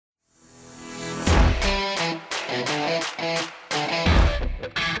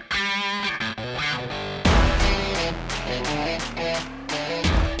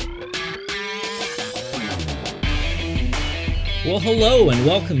Well, hello and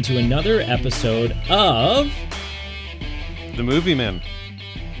welcome to another episode of The Movie Man.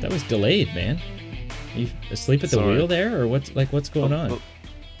 That was delayed, man. You asleep at the wheel there, or what's going on?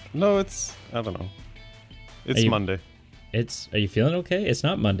 No, I don't know. It's Monday. Are you feeling okay? It's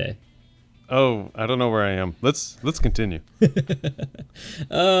not Monday. Oh, I don't know where I am. Let's continue.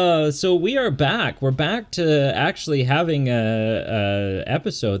 So we are back. We're back to actually having a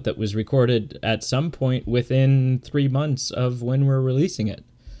episode that was recorded at some point within 3 months of when we're releasing it.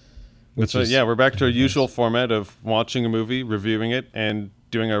 We're back to our usual format of watching a movie, reviewing it, and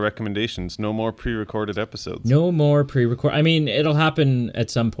doing our recommendations. No more pre-recorded episodes. No more pre-record. I mean, it'll happen at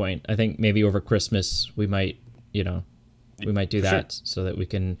some point. I think maybe over Christmas we might do that so that we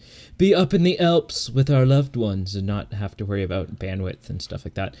can be up in the Alps with our loved ones and not have to worry about bandwidth and stuff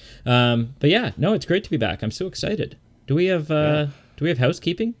like that. But yeah, no, it's great to be back. I'm so excited. Do we have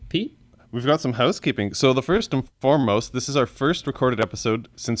housekeeping, Pete? We've got some housekeeping. So the first and foremost, this is our first recorded episode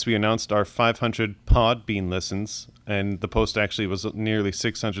since we announced our 500 Podbean listens, and the post actually was nearly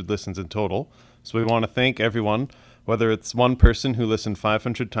 600 listens in total. So we want to thank everyone, whether it's one person who listened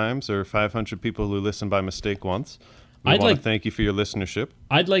 500 times or 500 people who listened by mistake once. I want to thank you for your listenership.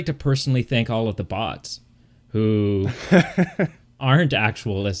 I'd like to personally thank all of the bots who aren't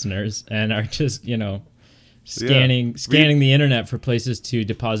actual listeners and are just, scanning the internet for places to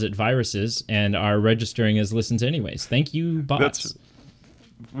deposit viruses and are registering as listens anyways. Thank you, bots.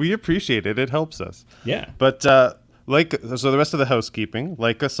 We appreciate it. It helps us. Yeah. But so the rest of the housekeeping,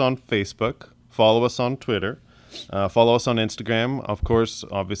 like us on Facebook, follow us on Twitter, follow us on Instagram, of course,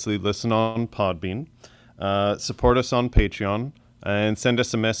 obviously listen on Podbean. Support us on Patreon and send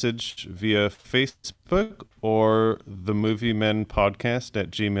us a message via Facebook or the Movie Men Podcast at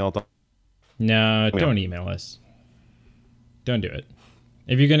gmail.com. No, don't email us. Don't do it.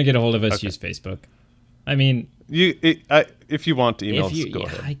 If you're going to get a hold of us, use Facebook. I mean, if you want to email us, go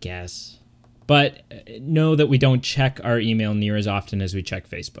ahead. I guess. But know that we don't check our email near as often as we check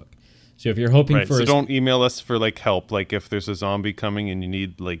Facebook. So if you're hoping for... So don't email us for help, if there's a zombie coming and you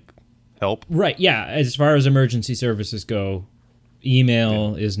need help. Right, yeah. As far as emergency services go,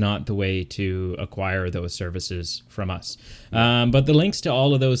 email is not the way to acquire those services from us. But the links to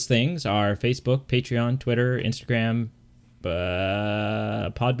all of those things are Facebook, Patreon, Twitter, Instagram,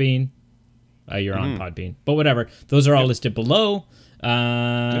 Podbean. You're on Podbean. But whatever. Those are all listed below.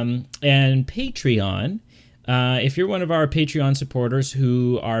 And Patreon, if you're one of our Patreon supporters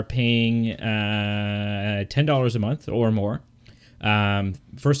who are paying $10 a month or more,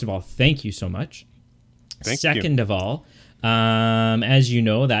 first of all, thank you so much. Second of all, as you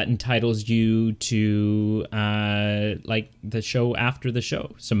know, that entitles you to the show after the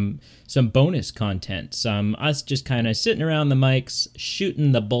show, some bonus content, some us just kind of sitting around the mics,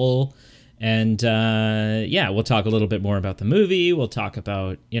 shooting the bull, and we'll talk a little bit more about the movie. We'll talk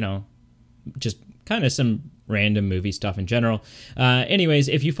about just kind of some random movie stuff in general. Anyways,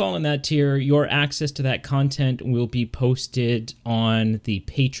 if you fall in that tier, your access to that content will be posted on the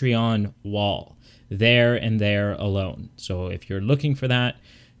Patreon wall, there and there alone. So if you're looking for that,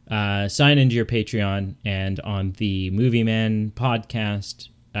 sign into your Patreon, and on the Movie Man podcast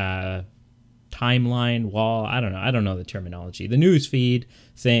timeline wall, I don't know the terminology, the news feed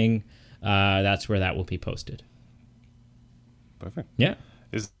thing, that's where that will be posted. Perfect. Yeah.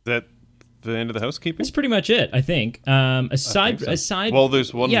 Is that the end of the housekeeping? That's pretty much it, I think. Aside, well,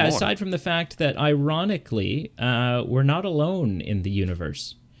 there's one more. Yeah, aside from the fact that, ironically, we're not alone in the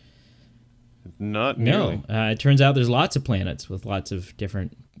universe. Not nearly. No. It turns out there's lots of planets with lots of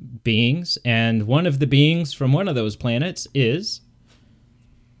different beings, and one of the beings from one of those planets is...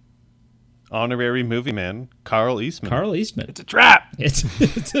 Honorary movie man, Carl Eastman. Carl Eastman. It's a trap! It's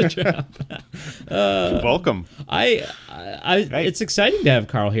a trap. Welcome. It's exciting to have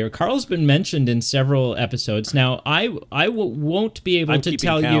Carl here. Carl's been mentioned in several episodes. Now, I won't be able to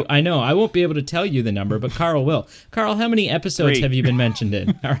tell you. I know, I won't be able to tell you the number, but Carl will. Carl, how many episodes 3. have you been mentioned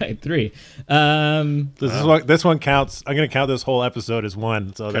in? All right, 3. This one counts. I'm going to count this whole episode as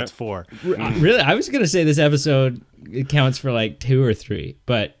 1, so that's 4. Really? I was going to say this episode it counts for 2 or 3,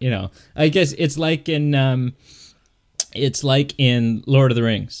 but I guess it's like in Lord of the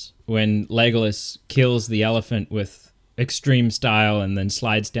Rings when Legolas kills the elephant with extreme style and then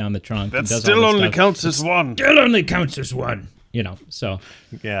slides down the trunk. That still only counts as 1. Still only counts as 1. So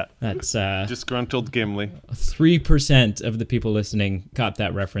yeah, that's disgruntled Gimli. 3% of the people listening caught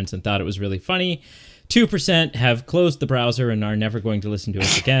that reference and thought it was really funny. 2% have closed the browser and are never going to listen to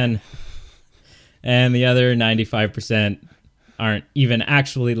us again. And the other 95% aren't even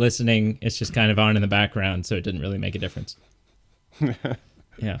actually listening. It's just kind of on in the background, so it didn't really make a difference.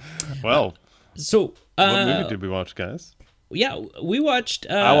 Yeah. Well, so what movie did we watch, guys? yeah, we watched.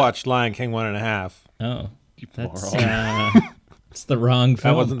 I watched Lion King 1.5. Oh, You that's moron. it's the wrong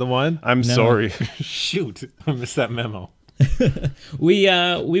film. That wasn't the one? I'm sorry. Shoot. I missed that memo.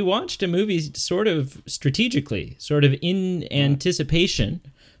 We watched a movie sort of strategically, sort of in anticipation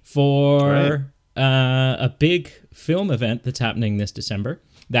for a big film event that's happening this December.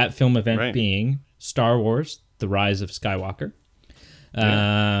 That film event being Star Wars: The Rise of Skywalker.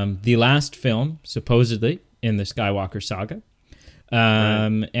 The last film, supposedly, in the Skywalker saga.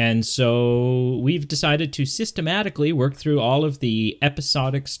 And so we've decided to systematically work through all of the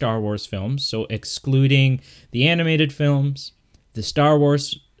episodic Star Wars films, so excluding the animated films, the Star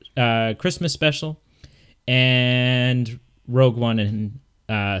Wars Christmas special, and Rogue One and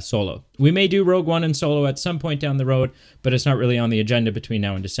Solo. We may do Rogue One and Solo at some point down the road, but it's not really on the agenda between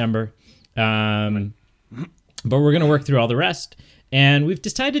now and December. But we're going to work through all the rest, and we've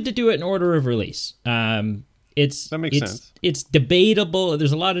decided to do it in order of release. That makes sense. It's debatable.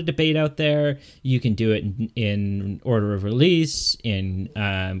 There's a lot of debate out there. You can do it in order of release, in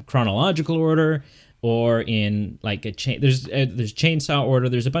chronological order, or in like a chain. There's chainsaw order.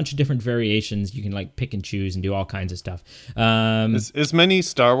 There's a bunch of different variations. You can like pick and choose and do all kinds of stuff. As many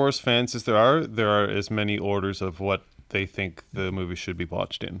Star Wars fans as there are as many orders of what they think the movie should be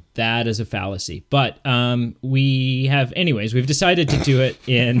watched in. That is a fallacy. But we've decided to do it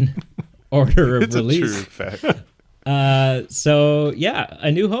in order of release. It's a true fact. So yeah,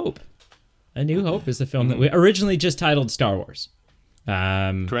 A New Hope. A New Hope is the film that we originally just titled Star Wars.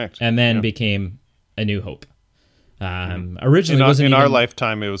 Correct. And then became A New Hope. Originally, in our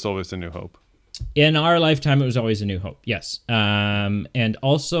lifetime, it was always A New Hope. In our lifetime, it was always A New Hope. Yes. And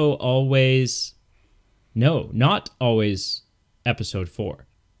also always, not always Episode 4.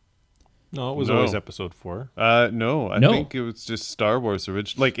 No, it was always Episode 4. No, I think it was just Star Wars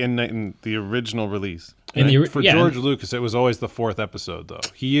like in the original release. For George Lucas, it was always the 4th episode, though.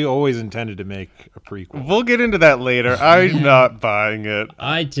 He always intended to make a prequel. We'll get into that later. I'm not buying it.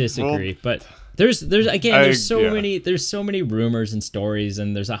 I disagree, but there's so many rumors and stories,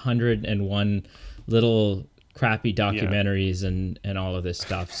 and there's 101 little crappy documentaries and all of this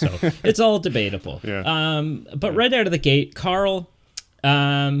stuff. So it's all debatable. But right out of the gate, Carl,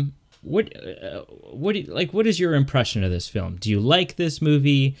 what is your impression of this film? Do you like this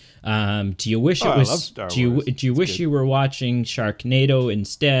movie? Do you wish it was? I love Star Wars. Do you wish you were watching Sharknado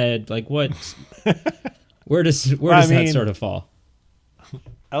instead? Like what? Where does that sort of fall?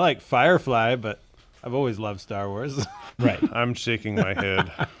 I like Firefly, but I've always loved Star Wars. Right. I'm shaking my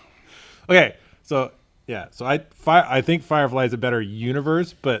head. Okay, so I think Firefly is a better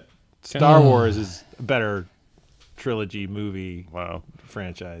universe, but Star Wars is a better trilogy movie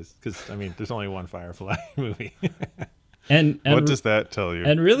franchise, because there's only one Firefly movie. and what does that tell you?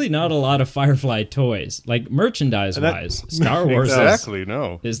 And really not a lot of Firefly toys, like merchandise wise. Star Wars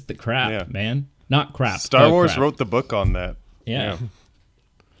is the crap, man. Not crap. Star Wars wrote the book on that. Yeah.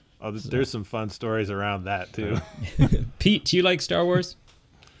 Oh, there's some fun stories around that too. Pete, do you like Star Wars?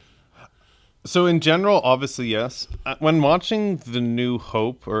 So in general, obviously yes. When watching The New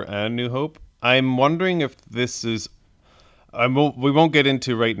Hope or A New Hope, I'm wondering if this is. We won't get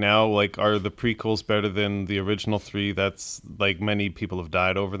into right now. Like, are the prequels better than the original 3? That's like many people have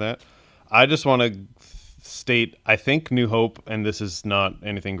died over that. I just want to state, I think New Hope, and this is not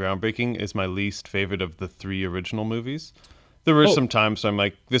anything groundbreaking, is my least favorite of the 3 original movies. There were some times where I'm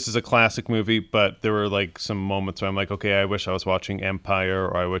like, this is a classic movie, but there were like some moments where I'm like, okay, I wish I was watching Empire,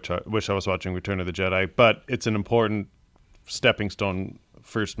 or I wish I was watching Return of the Jedi. But it's an important stepping stone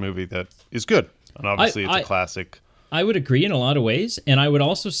first movie that is good, and obviously it's a classic. I would agree in a lot of ways, and I would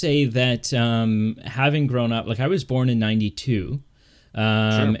also say that having grown up, like I was born in '92,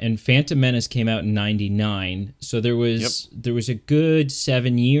 and Phantom Menace came out in '99, so there was a good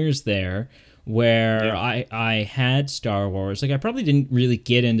 7 years there where I had Star Wars. Like I probably didn't really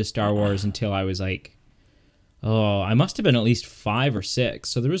get into Star Wars until I was like, I must have been at least 5 or 6.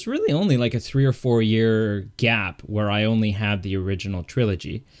 So there was really only like a 3 or 4 year gap where I only had the original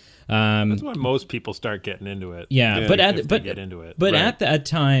trilogy. That's when most people start getting into it. But at that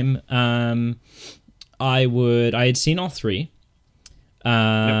time, I had seen all 3.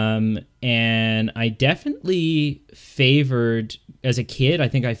 And I definitely favored, as a kid, I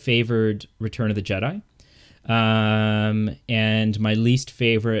think I favored Return of the Jedi. And my least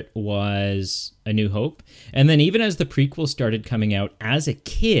favorite was A New Hope. And then even as the prequel started coming out as a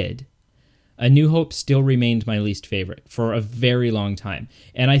kid, A New Hope still remained my least favorite for a very long time.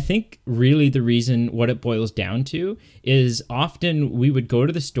 And I think really the reason, what it boils down to, is often we would go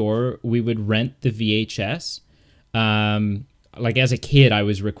to the store, we would rent the VHS. Like as a kid, I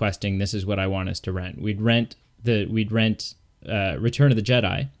was requesting, this is what I want us to rent. We'd rent Return of the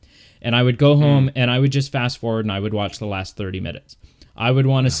Jedi, and I would go home and I would just fast forward and I would watch the last 30 minutes. I would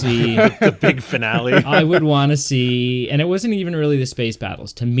want to see the big finale. I would want to see, and it wasn't even really the space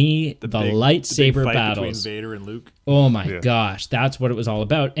battles. To me, the lightsaber big fight battles between Vader and Luke. Oh my gosh, that's what it was all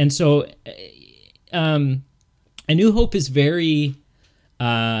about. And so, A New Hope is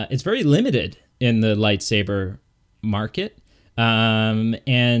it's very limited in the lightsaber market,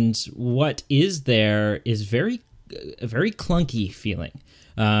 and what is there is a very clunky feeling.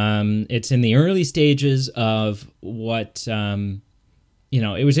 It's in the early stages of what.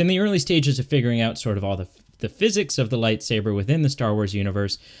 It was in the early stages of figuring out sort of all the physics of the lightsaber within the Star Wars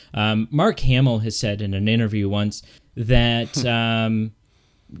universe. Mark Hamill has said in an interview once that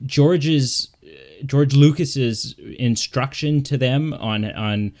George Lucas's instruction to them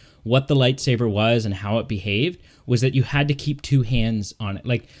on what the lightsaber was and how it behaved was that you had to keep two hands on it.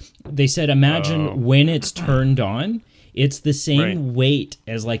 Like they said, imagine when it's turned on. It's the same weight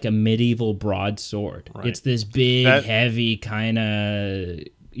as like a medieval broadsword. Right. It's this big, heavy kind of,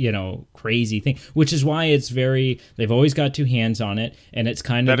 crazy thing, which is why they've always got two hands on it. And it's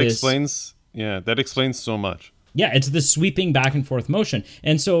kind of that explains so much. Yeah, it's the sweeping back and forth motion.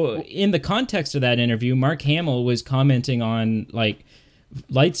 And so in the context of that interview, Mark Hamill was commenting on like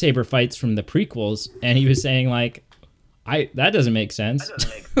lightsaber fights from the prequels. And he was saying like, that doesn't make sense.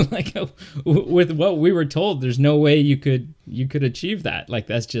 Like with what we were told, there's no way you could achieve that. Like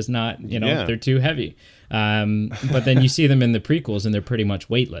that's just not, they're too heavy. But then you see them in the prequels and they're pretty much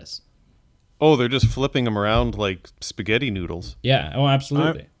weightless. Oh, they're just flipping them around like spaghetti noodles. Yeah. Oh,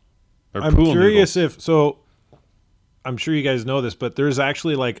 absolutely. I'm curious I'm sure you guys know this, but there's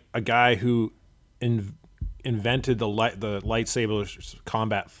actually like a guy who invented the lightsaber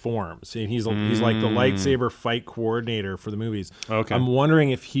combat forms, and he's like the lightsaber fight coordinator for the movies. Okay, I'm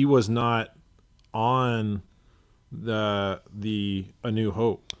wondering if he was not on the A New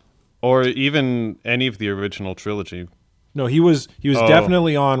Hope, or even any of the original trilogy. No, he was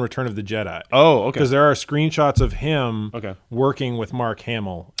definitely on Return of the Jedi. Oh, okay. Because there are screenshots of him working with Mark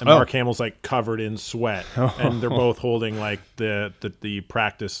Hamill, and Mark Hamill's like covered in sweat, and they're both holding like the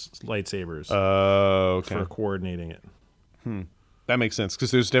practice lightsabers. For coordinating it. That makes sense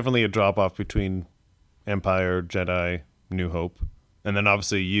because there's definitely a drop off between Empire, Jedi, New Hope, and then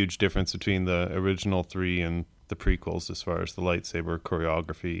obviously a huge difference between the original three and the prequels as far as the lightsaber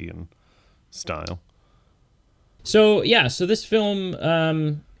choreography and style. So this film,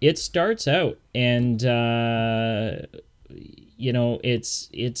 it starts out, and it's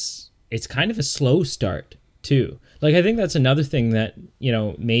kind of a slow start too. Like I think that's another thing that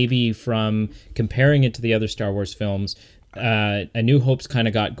maybe from comparing it to the other Star Wars films, A New Hope's kind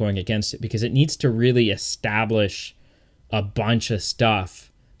of got going against it because it needs to really establish a bunch of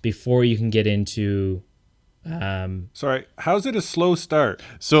stuff before you can get into. Sorry, how's it a slow start?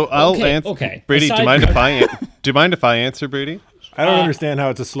 So I'll answer. Okay, Brady, do you mind if I answer, Brady? I don't understand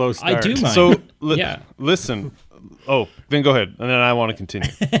how it's a slow start. I do mind. So listen. Oh, then go ahead, and then I want to continue.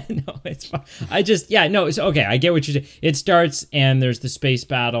 No, it's fine. It's okay. I get what you're saying. It starts, and there's the space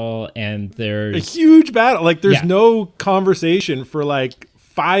battle, and there's a huge battle. Like there's no conversation for like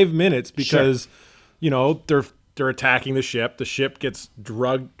 5 minutes because they're attacking the ship. The ship gets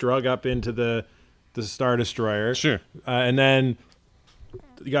drug up into the Star Destroyer. Sure. And then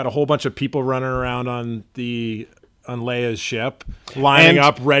you got a whole bunch of people running around on Leia's ship, lining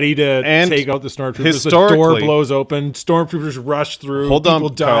up, ready to take out the stormtroopers. The door blows open. Stormtroopers rush through. People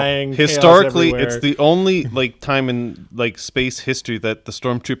dying. Carl. Historically, it's the only time in space history that the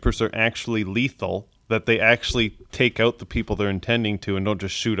stormtroopers are actually lethal. That they actually take out the people they're intending to and don't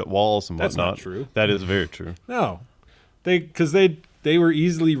just shoot at walls and whatnot. That's not true. That is very true. No, because they were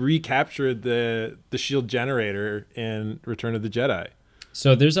easily recaptured the shield generator in Return of the Jedi.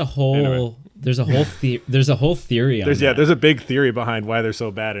 So there's a whole theory on that. There's a big theory behind why they're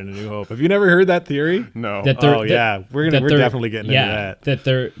so bad in A New Hope. Have you never heard that theory? No. We're definitely getting into that.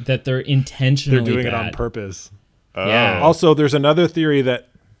 That they're intentionally doing bad. It on purpose. Yeah. Also, there's another theory that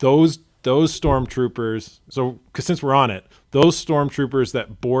those stormtroopers. So, because since we're on it, those stormtroopers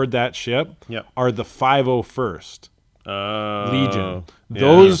that board that ship are the 501st Legion.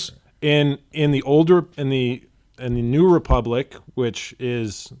 Those in the New Republic, which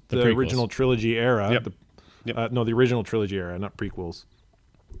is the original trilogy era. The original trilogy era, not prequels.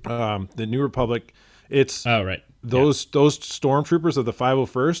 The New Republic, it's those stormtroopers of the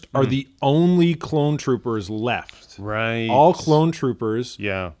 501st are the only clone troopers left. Right. All clone troopers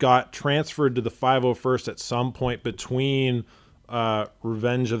got transferred to the 501st at some point between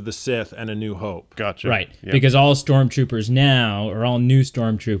Revenge of the Sith and A New Hope. Gotcha. Right, Yep. because all stormtroopers now, or all new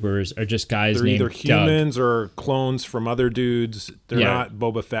stormtroopers, are just guys They're named either Doug. humans or clones from other dudes. They're Yeah. not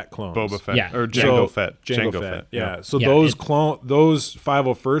Boba Fett clones. Boba Fett. Yeah. Or So- Jango Fett. Jango Fett. Yeah. So Yeah, those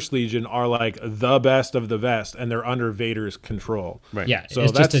 501st Legion are like the best of the best, and they're under Vader's control. Right. Yeah, So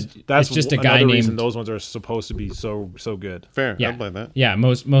it's that's just a guy another reason named. those ones are supposed to be so good. Fair. Yeah, I'll play that. yeah.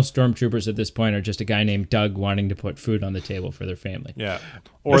 Most stormtroopers at this point are just a guy named Doug wanting to put food on the table for their family. Yeah.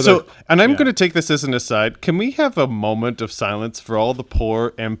 And I'm yeah. going to take this as an aside. Can we have a moment of silence for all the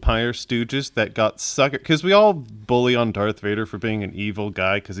poor Empire stooges that got sucked? Because we all bully on Darth Vader for being an evil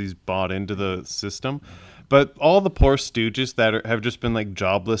guy because he's bought into the system. But all the poor stooges that have just been like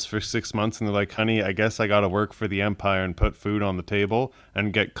jobless for 6 months and they're like, honey, I guess I got to work for the Empire and put food on the table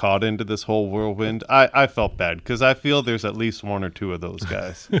and get caught into this whole whirlwind. I felt bad because I feel there's at least one or two of those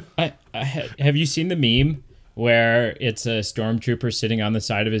guys. Have you seen the meme where it's a stormtrooper sitting on the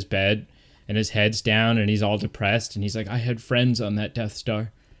side of his bed and his head's down and he's all depressed and he's like, I had friends on that Death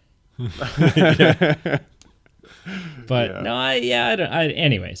Star. But Yeah. no, I don't.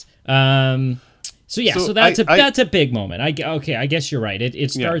 Anyways, so that's a big moment. I guess you're right.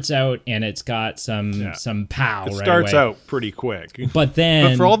 It starts out and it's got some pow. It right starts away. out pretty quick. But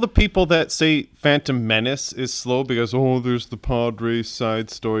then, But for all the people that say Phantom Menace is slow because, there's the pod race side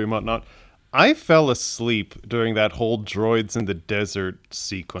story and whatnot, I fell asleep during that whole droids in the desert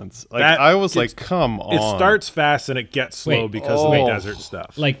sequence. Like I was like, come on. It starts fast and it gets slow Wait, because of the desert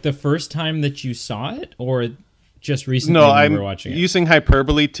stuff. like the first time that you saw it, or just recently No, when I'm we were watching it? using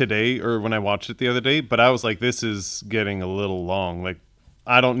hyperbole today or when I watched it the other day, but I was like, this is getting a little long. Like,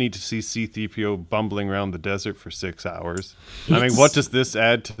 I don't need to see C-3PO bumbling around the desert for 6 hours. I mean, what does this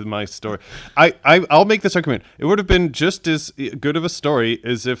add to my story? I'll make this argument. It would have been just as good of a story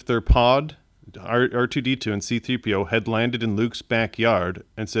as if their pod, R2-D2 and C-3PO, had landed in Luke's backyard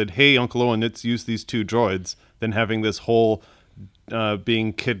and said, hey, Uncle Owen, let's use these two droids, than having this whole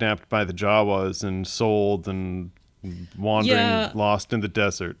being kidnapped by the Jawas and sold and wandering lost in the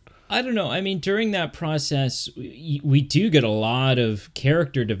desert. I don't know. I mean, during that process, we do get a lot of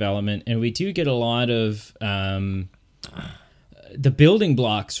character development, and we do get a lot of the building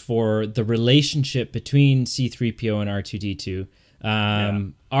blocks for the relationship between C-3PO and R2-D2.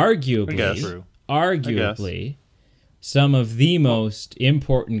 Arguably, some of the most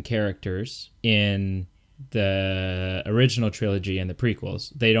important characters in the original trilogy and the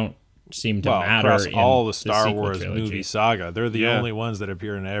prequels. They don't seem to matter across in all the Star sequel Wars trilogy. movie saga. They're the only ones that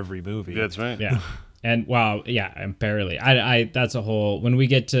appear in every movie. That's right. Yeah. And and barely. I that's a whole. When we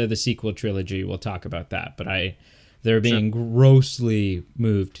get to the sequel trilogy, we'll talk about that. But they're being grossly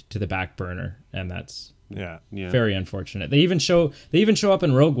moved to the back burner, and that's very unfortunate. They even show up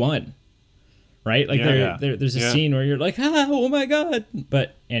in Rogue One, right? Like there's a scene where you're like, oh my god.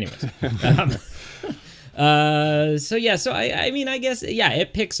 But anyways, so I mean, I guess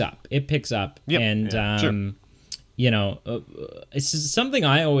it picks up, Yep. and it's something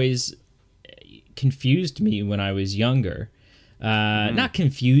I always confused me when I was younger. Not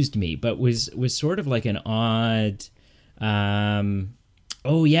confused me, but was sort of like an odd.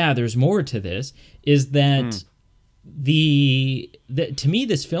 There's more to this. Is that to me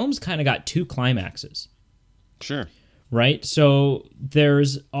this film's kind of got two climaxes. Sure. Right. So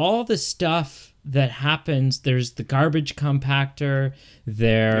there's all the stuff that happens. There's the garbage compactor.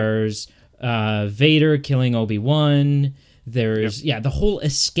 There's Vader killing Obi-Wan. There's the whole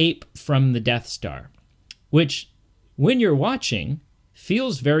escape from the Death Star, which when you're watching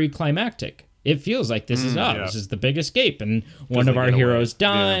feels very climactic. It feels like this is this is the big escape, and one of our heroes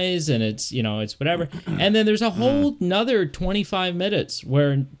dies, and it's it's whatever. And then there's a whole another 25 minutes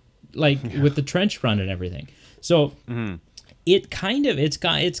where with the trench run and everything. So it kind of it's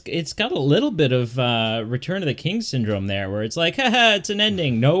got a little bit of Return of the King syndrome there, where it's like, haha, it's an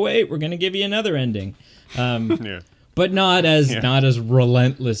ending. No, wait, we're gonna give you another ending. But not as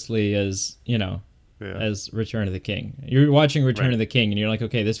relentlessly as as Return of the King. You're watching Return of the King and you're like,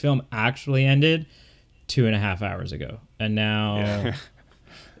 okay, this film actually ended 2.5 hours ago, and now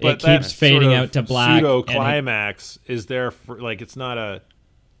it keeps fading out to black. Pseudo climax is there for it's not a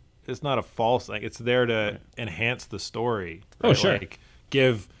false thing. It's there to enhance the story. Right? Oh, sure. Like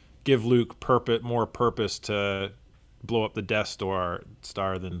give Luke more purpose to blow up the Death Star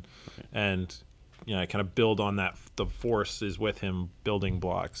than and kind of build on that. The Force is with him, building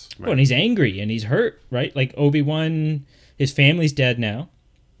blocks. Right. Oh, and he's angry and he's hurt, right? Like Obi-Wan, his family's dead now.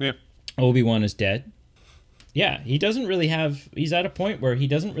 Yeah. Obi-Wan is dead. Yeah, he's at a point where he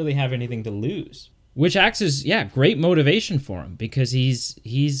doesn't really have anything to lose, which acts as great motivation for him, because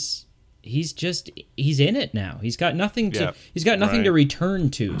he's he's in it now. He's got nothing to Right. to return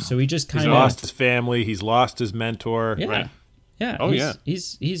to. So he just kind He's of lost his family. He's lost his mentor. Yeah. Right. Yeah. Oh, yeah.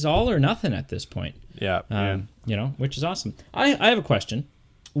 He's all or nothing at this point. Yeah. You know, which is awesome. I have a question.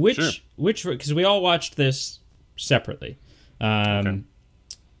 Which because we all watched this separately.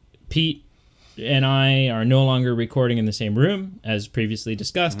 Pete and I are no longer recording in the same room as previously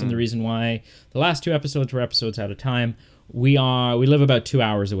discussed, and the reason why the last 2 episodes were episodes out of time. We live about 2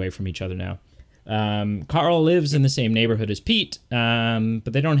 hours away from each other now. Carl lives in the same neighborhood as Pete, but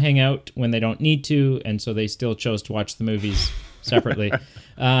they don't hang out when they don't need to, and so they still chose to watch the movies separately.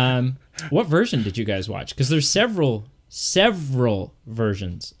 What version did you guys watch? Because there's several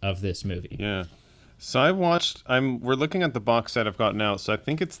versions of this movie. Yeah. So I watched. We're looking at the box set I've got now. So I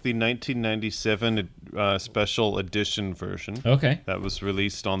think it's the 1997 special edition version. Okay. That was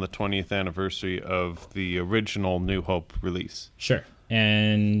released on the 20th anniversary of the original New Hope release. Sure.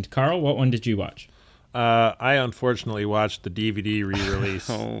 And Carl, what one did you watch? I unfortunately watched the DVD re-release,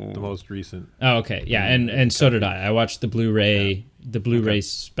 the most recent. Oh, okay. Yeah, and so did I. I watched the Blu-ray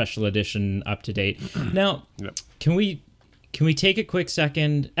special edition up to date. Now, can we take a quick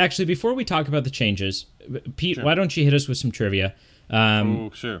second? Actually, before we talk about the changes, Pete, why don't you hit us with some trivia?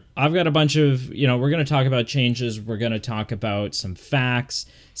 Sure. I've got a bunch of, we're going to talk about changes. We're going to talk about some facts,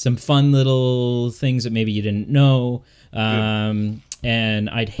 some fun little things that maybe you didn't know. And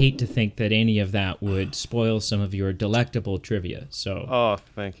I'd hate to think that any of that would spoil some of your delectable trivia. So. Oh,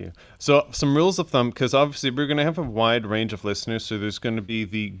 thank you. So some rules of thumb, because obviously we're going to have a wide range of listeners. So there's going to be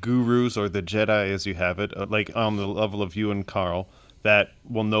the gurus or the Jedi, as you have it, like on the level of you and Carl, that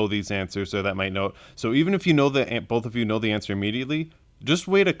will know these answers or that might know. So even if you know both of you know the answer immediately, just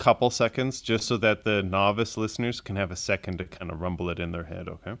wait a couple seconds just so that the novice listeners can have a second to kind of rumble it in their head,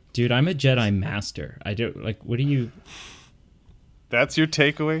 okay? Dude, I'm a Jedi master. What do you... That's your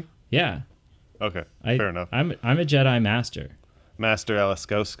takeaway? Yeah. Okay, fair enough. I'm a Jedi master. Master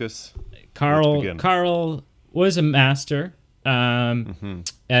Alaskauskas. Carl was a master, and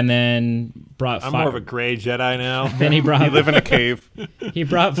then brought. I'm more of a gray Jedi now. Then he brought. You live in a cave. He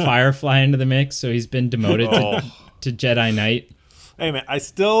brought Firefly into the mix, so he's been demoted to Jedi Knight. Hey man, I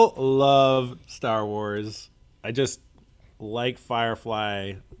still love Star Wars. I just like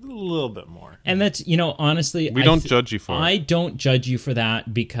Firefly a little bit more. And that's, honestly... We don't judge you for it. I don't judge you for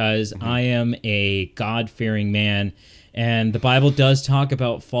that because I am a God-fearing man, and the Bible does talk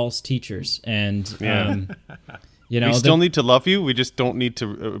about false teachers, and... we still need to love you. We just don't need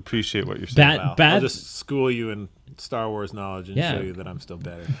to appreciate what you're saying. I'll just school you in Star Wars knowledge and show you that I'm still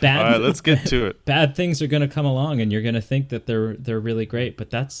better. All right, let's get to it. Bad things are going to come along, and you're going to think that they're really great, but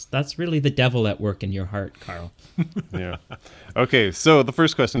that's really the devil at work in your heart, Carl. Yeah. Okay, so the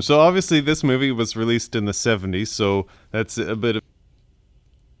first question. So obviously this movie was released in the 70s, so that's a bit of...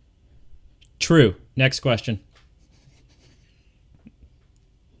 True. Next question.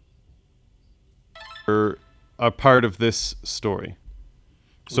 A part of this story.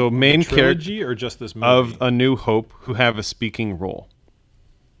 So main character or just this movie? Of A New Hope who have a speaking role.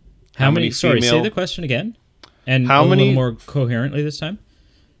 How many? Sorry, say the question again, and a little more coherently this time.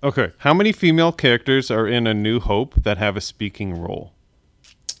 Okay, how many female characters are in A New Hope that have a speaking role?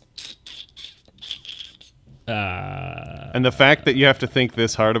 And the fact that you have to think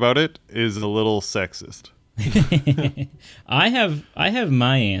this hard about it is a little sexist. I have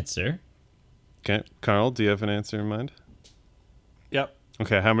my answer. Okay, Carl, do you have an answer in mind? Yep.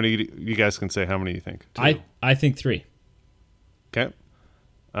 Okay, how many? You guys can say how many you think. 2. I think 3. Okay.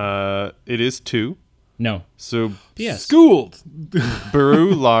 It is 2. No. So yes. Schooled.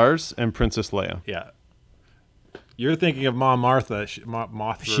 Beru, Lars, and Princess Leia. Yeah. You're thinking of Mom Martha. She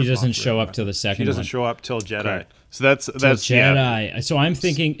doesn't show up till the second one. She doesn't show up till Jedi. Correct. So that's Jedi. Yeah. So I'm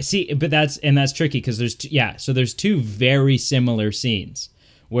thinking. See, but that's tricky because there's 2 very similar scenes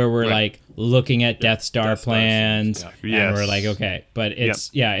where we're like looking at Death Star plans, and we're like, okay, but it's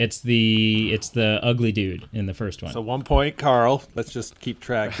the ugly dude in the first one. So 1 point, Carl. Let's just keep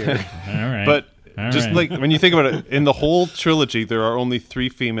track here. All right, but like when you think about it, in the whole trilogy, there are only 3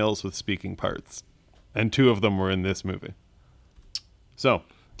 females with speaking parts, and 2 of them were in this movie. So,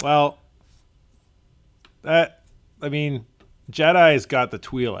 well, Jedi's got the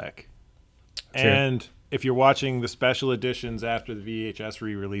Twi'lek, and if you're watching the special editions after the VHS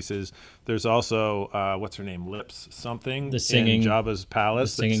re-releases, there's also what's her name, Lips something, the singing in Jabba's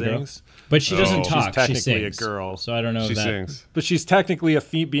palace that sings. Girl. But she doesn't talk. She's technically she sings. A girl, so I don't know. She that. sings, but she's technically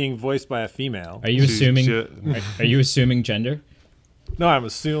being voiced by a female. Are you assuming? Are you assuming gender? No, I'm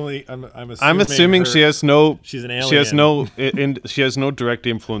assuming. I'm assuming she has no. She's an alien. She has no. She has no direct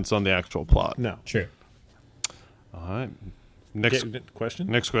influence on the actual plot. No. True. All right. Next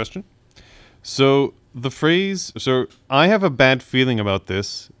question. So the phrase, so I have a bad feeling about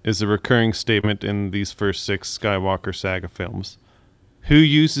this, is a recurring statement in these first 6 Skywalker saga films. Who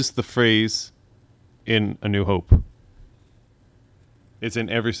uses the phrase in A New Hope? It's in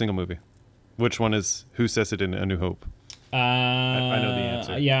every single movie. Which one is, who says it in A New Hope? I know the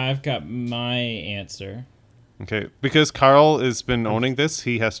answer. Yeah, I've got my answer. Okay, because Carl has been owning this,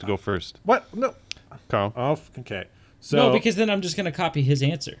 he has to go first. What? No. Carl. Oh, okay. So No, because then I'm just going to copy his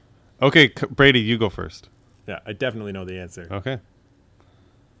answer. Okay, Brady, you go first. yeah, I definitely know the answer. Okay.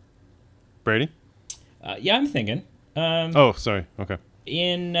 Brady? Yeah, I'm thinking. Oh, sorry. Okay.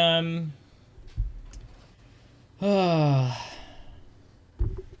 In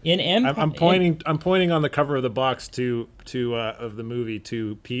in Empire. I'm pointing on the cover of the box to of the movie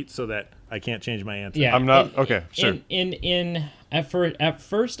to Pete so that I can't change my answer. Yeah, I'm not okay. Sure. At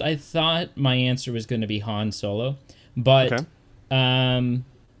first I thought my answer was going to be Han Solo, but Okay.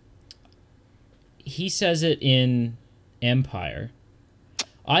 He says it in Empire.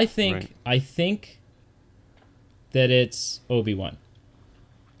 I think that it's Obi-Wan.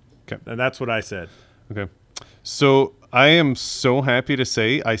 And that's what I said. Okay. So I am so happy to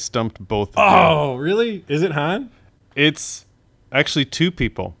say I stumped both of you. Oh, really? Is it Han? It's actually 2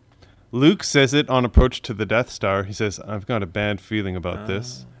 people. Luke says it on approach to the Death Star. He says, I've got a bad feeling about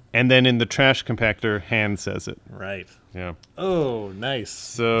this. And then in the trash compactor, Han says it. Right. Yeah. Oh, nice.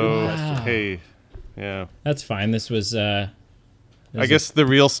 So, Wow. hey, yeah. That's fine. This was I guess the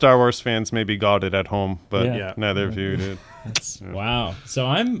real Star Wars fans maybe got it at home, but Yeah. neither of you did. wow. So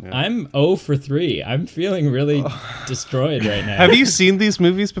I'm 0 for 3. I'm feeling really destroyed right now. Have you seen these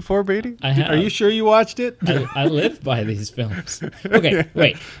movies before, Brady? I have. Are you sure you watched it? I live by these films. Okay,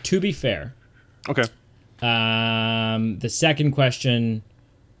 wait. To be fair, Okay. the second question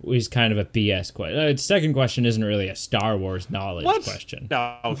was kind of a BS question. The second question isn't really a Star Wars knowledge question.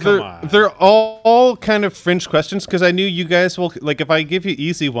 No, come on. They're all kind of fringe questions because I knew you guys will, like, if I give you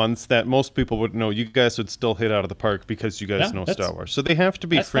easy ones that most people would know, you guys would still hit out of the park because you guys No, know that's- Star Wars. So they have to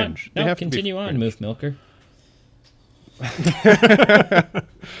be That's fringe. fine. They No, have continue to be on, Moof Milker.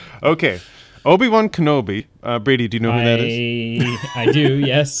 Okay. Obi-Wan Kenobi. Brady, do you know who that is? I do,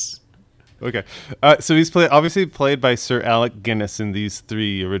 yes. Okay. So he's obviously played by Sir Alec Guinness in these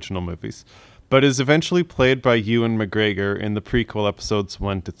 3 original movies, but is eventually played by Ewan McGregor in the prequel episodes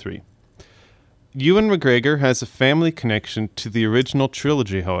 1 to 3. Ewan McGregor has a family connection to the original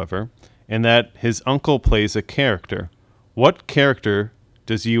trilogy, however, in that his uncle plays a character. What character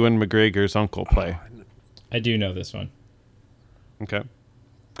does Ewan McGregor's uncle play? I do know this one. Okay.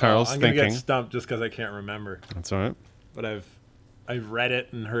 Carl's I'm gonna thinking. get stumped just because I can't remember. That's all right. But I've read it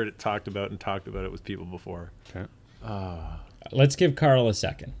and heard it talked about it with people before. Okay. Let's give Carl a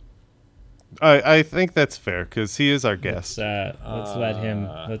second. I think that's fair because he is our guest. Let's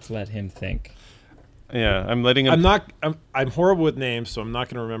let him think. Yeah, I'm letting him. I'm horrible with names, so I'm not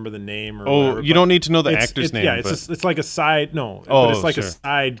going to remember the name. Or Oh, whatever, you but don't need to know the it's- actor's name. Yeah, but it's like a side. No, Oh, but it's like sure. a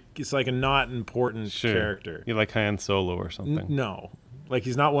side. It's like a not important sure. character. You like Han Solo or something? No, like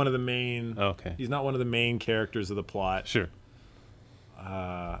he's not one of the main. Okay. He's not one of the main characters of the plot. Sure.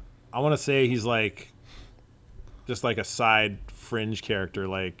 I want to say he's like, just like a side fringe character,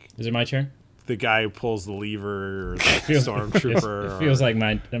 like Is it my turn? the guy who pulls the lever or the stormtrooper. It feels or like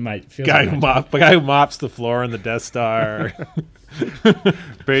my feels guy like who my the guy who mops the floor in the Death Star.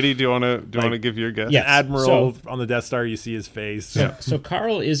 Brady, do you want to give your guess? Yeah. Admiral So- on the Death Star, you see his face. So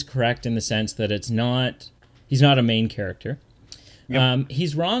Carl is correct in the sense that he's not a main character. Yep.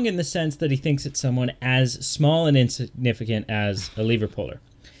 He's wrong in the sense that he thinks it's someone as small and insignificant as a lever puller.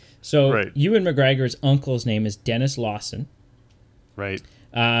 So Right. Ewan McGregor's uncle's name is Dennis Lawson, Right.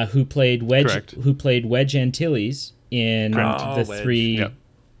 who played Wedge Correct. Antilles in the Wedge. 3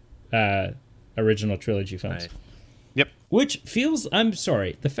 Yep. original trilogy films. Right. Yep. Which feels, I'm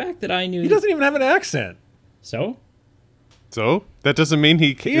sorry, the fact that I knew He doesn't even have an accent. so. So that doesn't mean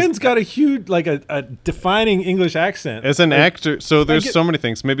he Ian's got a huge, like a defining English accent. as an actor. So there's get- so many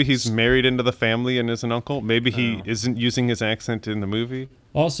things. Maybe he's married into the family and is an uncle. Maybe he isn't using his accent in the movie.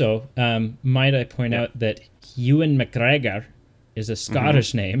 Also, might I point out that Ewan McGregor is a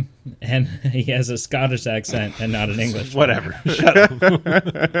Scottish name, and he has a Scottish accent and not an English one. Whatever. Shut up.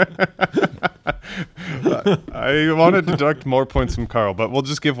 I want to deduct more points from Carl, but we'll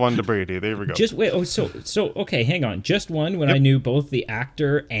just give one to Brady. There we go. Just wait. Oh, so okay. Hang on. Just one when I knew both the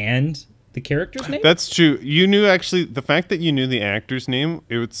actor and the character's name. That's true. You knew actually the fact that you knew the actor's name.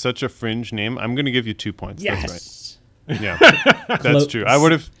 It was such a fringe name. I'm going to give you 2 points. yes. That's right. Yeah, that's true. I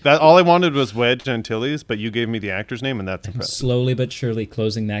would have. That all I wanted was Wedge Antilles, but you gave me the actor's name, and that's impressive. Slowly but surely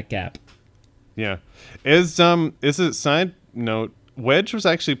closing that gap. Yeah. Is a side note. Wedge was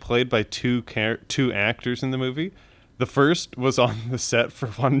actually played by two actors in the movie. The first was on the set for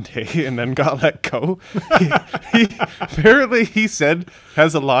one day and then got let go. Apparently he said,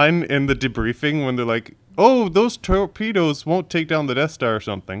 has a line in the debriefing when they're like, "Oh, those torpedoes won't take down the Death Star or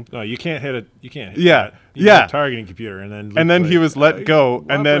something." No, you can't hit it. You can't. Hit Yeah, that. You yeah. need a targeting computer, and then He was let go,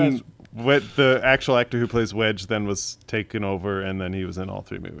 and then Lopez. the actual actor who plays Wedge then was taken over, and then he was in all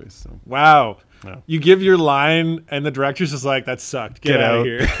three movies. So. Wow. Yeah. You give your line, and the director's just like, "That sucked. Get out of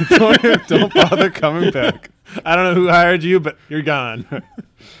here. don't bother coming back. I don't know who hired you, but you're gone."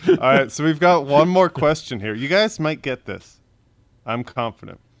 All right, so we've got one more question here. You guys might get this. I'm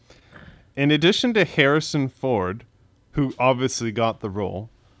confident. In addition to Harrison Ford, who obviously got the role,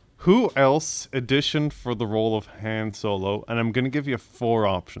 who else auditioned for the role of Han Solo? And I'm going to give you 4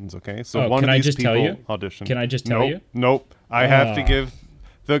 options, okay? So one can of I these just people tell you? auditioned. Can I just tell you? Nope. I have to give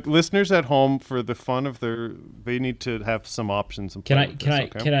the listeners at home, for the fun of they need to have some options. And Can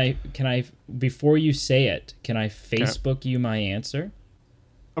I before you say it, can I Facebook you my answer?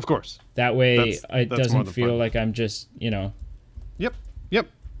 Of course. That way That's it more doesn't than feel fun. like I'm just, Yep.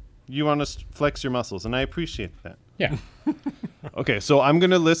 You want to flex your muscles, and I appreciate that. yeah. Okay, so I'm going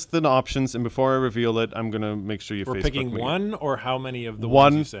to list the options, and before I reveal it, I'm going to make sure you We're Facebook picking me. one, or how many of the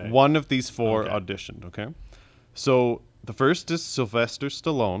ones you say? One of these 4 Okay. auditioned, okay? So the first is Sylvester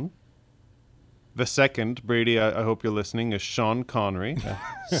Stallone. The second, Brady, I hope you're listening, is Sean Connery.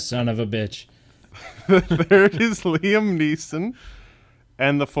 Son of a bitch. The third is Liam Neeson.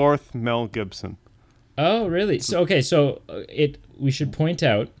 And the fourth, Mel Gibson. Oh, really? So we should point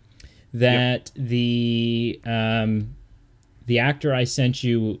out that the actor I sent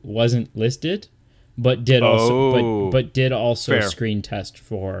you wasn't listed, but did also Fair. screen test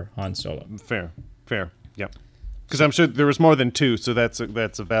for Han Solo. Fair. Yep. Because I'm sure there was more than 2, so that's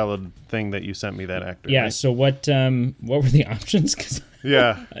a valid thing that you sent me that actor. Yeah. right? So what were the options? 'Cause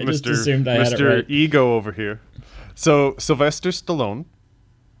Yeah, I just assumed I had it Mr. right. Ego over here. So Sylvester Stallone,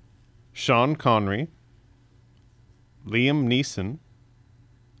 Sean Connery, Liam Neeson,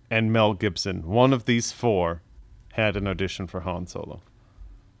 and Mel Gibson. One of these 4 had an audition for Han Solo.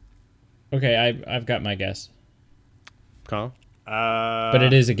 Okay, I've got my guess, Connor? but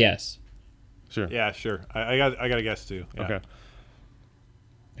it is a guess. Sure. Yeah, sure. I got a guess too. Yeah. Okay.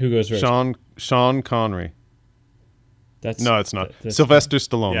 Who goes first? Sean Connery. No, it's not. that's- Sylvester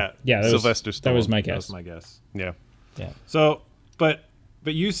Stallone. Yeah. Yeah, Sylvester Stallone. that was my That guess. was my guess. Yeah. Yeah. So, but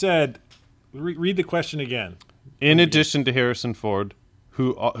you said, read the question again. In addition to Harrison Ford,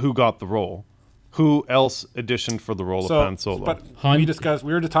 who got the role, who else auditioned for the role of Han Solo? But Han- we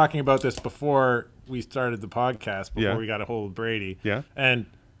were just talking about this before we started the podcast, before Yeah. we got a hold of Brady. Yeah. And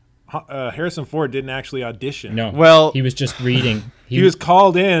Harrison Ford didn't actually audition. No. Well- he was just reading. He was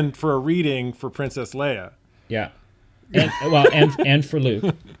called in for a reading for Princess Leia. Yeah. And for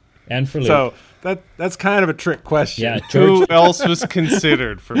Luke. And for Luke. So that's kind of a trick question. yeah, Who George else was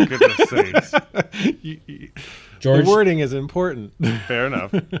considered, for goodness sakes? The wording is important. Fair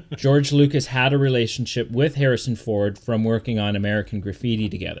enough. George Lucas had a relationship with Harrison Ford from working on American Graffiti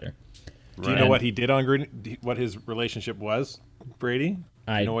together. Do you know what he did on Green? What his relationship was, Brady?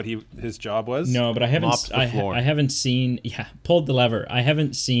 You know what his job was? No, but I Mopped the floor. haven't seen. Yeah, pulled the lever. I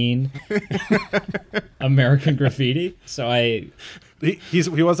haven't seen American Graffiti, so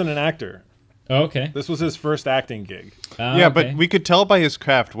he wasn't an actor. Oh, okay. This was his first acting gig. Yeah, Okay. but we could tell by his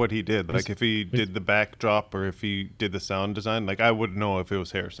craft what he did. Like if he did the backdrop or if he did the sound design, like I would know if it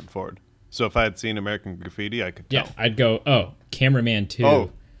was Harrison Ford. So if I had seen American Graffiti, I could tell. Yeah, I'd go. Oh, Cameraman 2.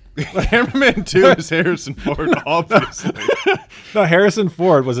 Oh, Cameraman 2 is Harrison Ford, obviously. No, Harrison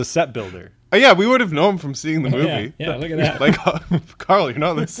Ford was a set builder. Oh, yeah, we would have known from seeing the movie. Yeah, look at that. Like, Carl, you're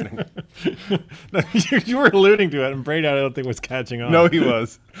not listening. No, you were alluding to it, and Brady, I don't think was catching on. No, he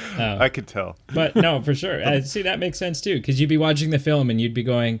was. Oh. I could tell. But no, for sure. See, that makes sense too, because you'd be watching the film and you'd be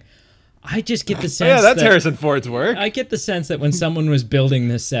going, I just get the sense Yeah, that's that Harrison Ford's work. I get the sense that when someone was building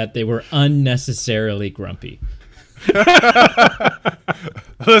this set, they were unnecessarily grumpy.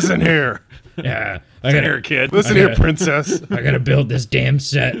 Listen here. Yeah, Listen here, kid. Listen here, princess. I gotta build this damn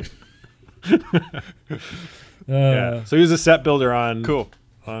set. Yeah. So he was a set builder on Cool.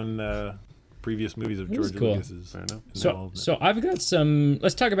 Previous movies of was George cool. Lucas's. Fair enough. So I've got some.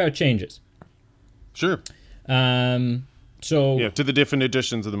 Let's talk about changes. Sure. So Yeah, to the different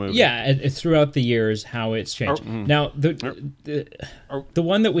editions of the movie. yeah, throughout the years, how it's changed. Now the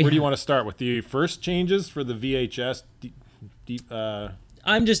one that we Where do you want to start with the first changes for the VHS?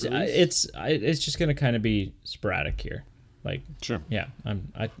 I'm just it's just gonna kind of be sporadic here, like Sure. yeah.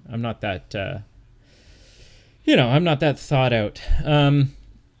 I'm not that I'm not that thought out.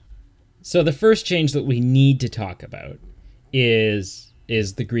 So the first change that we need to talk about is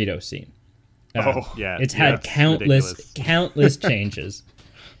the Greedo scene. Yeah, It's had ridiculous. countless changes,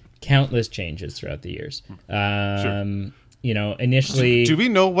 countless changes throughout the years. You know, initially, Do we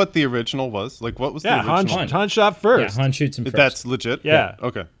know what the original was? Like, what was the original? Han shot first. Han shoots him first. That's legit. Yeah.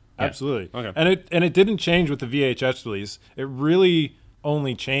 Okay. Absolutely. Okay. And it didn't change with the VHS release. It really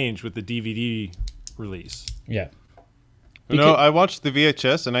only changed with the DVD release. Yeah. No, I watched the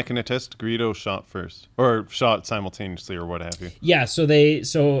VHS and I can attest Greedo shot first or shot simultaneously or what have you. Yeah, so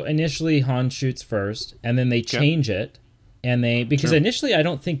initially Han shoots first, and then they change it, and because initially I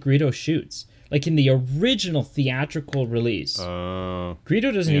don't think Greedo shoots. Like in the original theatrical release,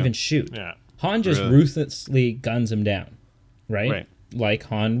 Greedo doesn't even shoot. Yeah. Han just ruthlessly guns him down, right? Like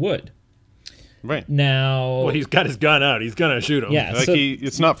Han would. Right. Now, Well, he's got his gun out. He's gonna shoot him. yeah. Like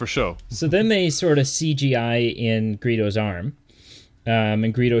it's not for show. So then they sort of CGI in Greedo's arm, and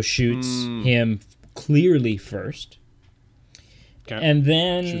Greedo shoots him clearly first. Okay. And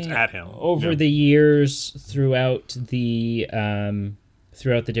then Shoots at him. over the years throughout the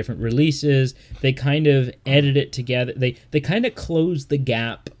different releases, they kind of edit it together. They kind of close the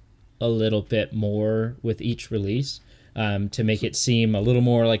gap a little bit more with each release to make it seem a little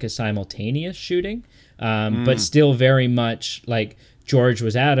more like a simultaneous shooting, but still very much like George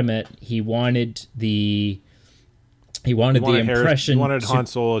was adamant. He wanted the impression. He wanted Han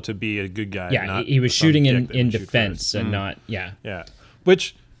Solo to be a good guy. Yeah, not he was some shooting dick that in would shoot defense first. and not. Yeah. Yeah.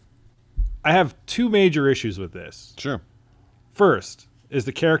 Which I have two major issues with this. Sure. First is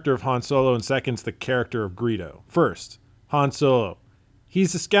the character of Han Solo, and second's the character of Greedo. First, Han Solo.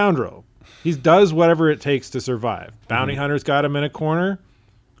 He's a scoundrel. He does whatever it takes to survive. Bounty hunters got him in a corner.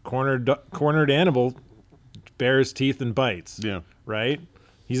 Cornered animal bares teeth and bites. Yeah. Right?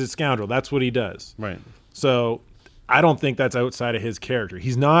 He's a scoundrel. That's what he does. Right. So I don't think that's outside of his character.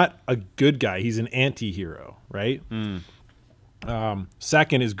 He's not a good guy. He's an anti-hero, right?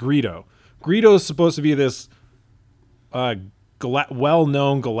 Second is Greedo. Greedo is supposed to be this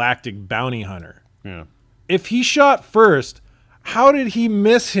well-known galactic bounty hunter. Yeah. If he shot first, how did he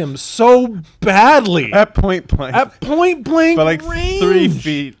miss him so badly? At point blank. At point blank By like range. 3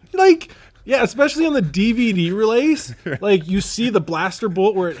 feet. Like, yeah, especially on the DVD release. Like, you see the blaster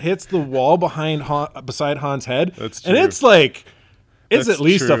bolt where it hits the wall beside Han's head. That's and true. it's like, it's That's at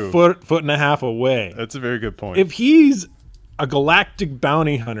least true. a foot and a half away. That's a very good point. If he's a galactic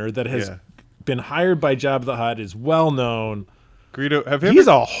bounty hunter that has Yeah. been hired by Jabba the Hutt, is well known, Greedo, have you he's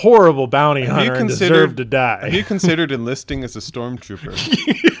ever, a horrible bounty have you hunter and considered deserved to Have you die. considered enlisting as a stormtrooper?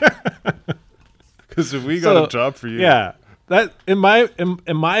 Because if we got a job for you, Yeah, that in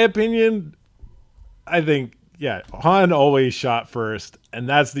my opinion, I think Han always shot first, and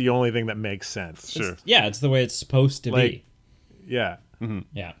that's the only thing that makes sense. sure. Yeah, it's the way it's supposed to Like, be. Yeah,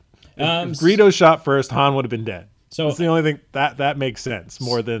 Yeah. if Greedo shot first, Han would have been dead. So- That's the only thing that makes sense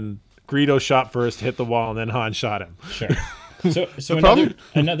more than Greedo shot first, hit the wall, and then Han shot him. Sure. So problem-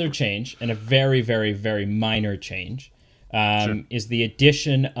 another change, and a very, very, very minor change, is the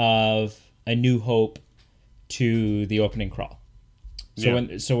addition of A New Hope to the opening crawl. When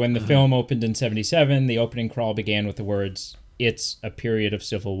the film opened in 1977, the opening crawl began with the words, "It's a period of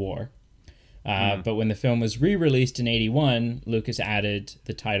civil war." But when the film was re-released in 1981, Lucas added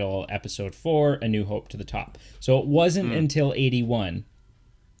the title Episode 4, A New Hope to the top. So it wasn't until 1981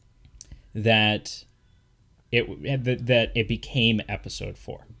 that it became Episode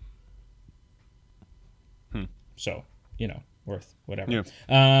 4. So, worth whatever.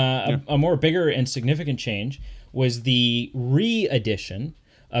 Yeah. A more bigger and significant change was the re-edition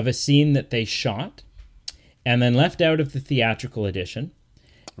of a scene that they shot and then left out of the theatrical edition.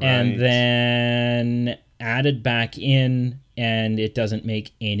 And then added back in, and it doesn't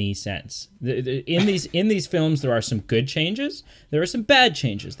make any sense. In these films, there are some good changes. There are some bad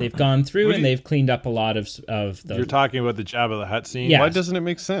changes. They've gone through and they've cleaned up a lot of those. You're talking about the Jabba the Hutt scene? Yeah. Why doesn't it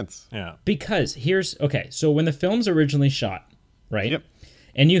make sense? Yeah. Because so when the film's originally shot, right? Yep.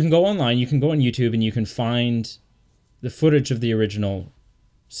 And you can go online, you can go on YouTube, and you can find the footage of the original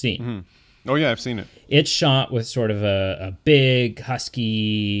scene. Oh, yeah, I've seen it. It's shot with sort of a big,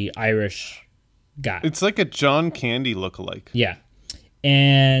 husky Irish guy. It's like a John Candy lookalike. Yeah.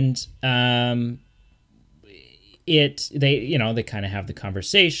 And they kind of have the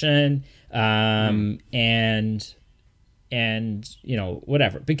conversation and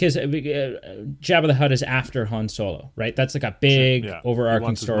whatever, because Jabba the Hutt is after Han Solo, right? That's like a big overarching He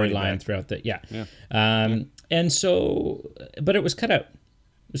wants his money storyline back. throughout the and so, but it was cut out.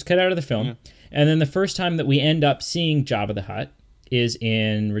 It was cut out of the film. And then the first time that we end up seeing Jabba the Hutt is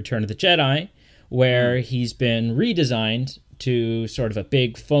in Return of the Jedi, where he's been redesigned to sort of a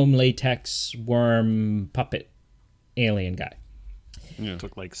big foam latex worm puppet alien guy. It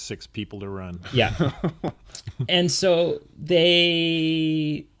took like 6 people to run. Yeah. And so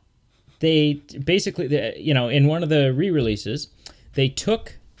they basically, in one of the re-releases, they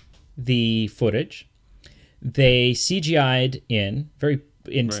took the footage, they CGI'd in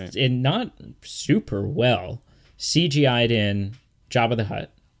not super well, CGI'd in Jabba the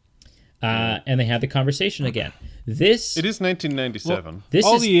Hutt, and they had the conversation again. It is 1997.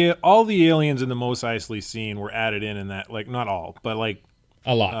 All the aliens in the Mos Eisley scene were added in that, like, not all, but like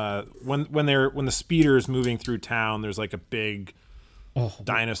a lot. When the speeder is moving through town, there's like a big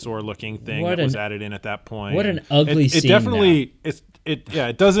dinosaur looking thing that was added in at that point. What an ugly scene. It definitely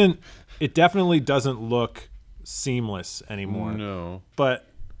it definitely doesn't look seamless anymore. No. But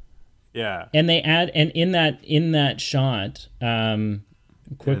yeah. And they add, and in that shot,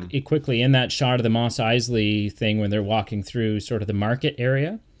 quickly in that shot of the Mos Eisley thing when they're walking through sort of the market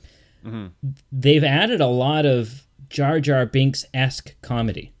area, they've added a lot of Jar Jar Binks-esque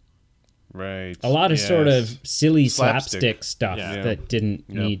comedy. Right. A lot of sort of silly slapstick stuff that didn't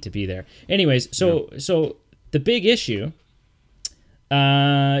need to be there. Anyways, so the big issue,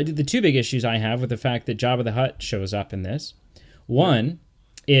 the two big issues I have with the fact that Jabba the Hutt shows up in this, one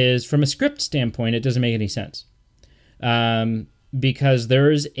is from a script standpoint, it doesn't make any sense. Because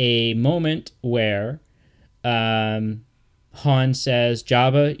there's a moment where Han says,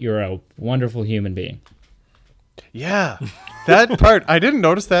 Jabba, you're a wonderful human being. Yeah. That part, I didn't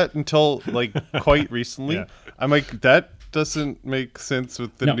notice that until like quite recently. Yeah. I'm like, that doesn't make sense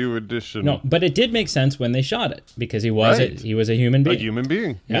with the new edition. No, but it did make sense when they shot it because he was a human being. A human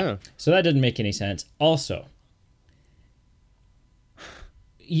being, yeah. So that didn't make any sense. Also,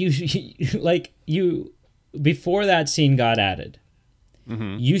 you before that scene got added,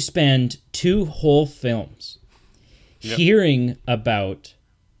 you spend 2 whole films hearing about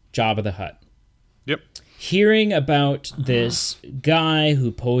Jabba the Hutt. Yep. Hearing about this guy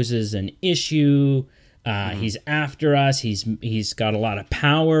who poses an issue. He's after us. He's got a lot of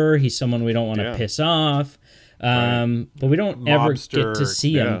power. He's someone we don't want to piss off. But we don't ever get to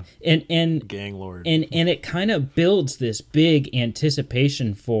see him. And gang lord. And it kind of builds this big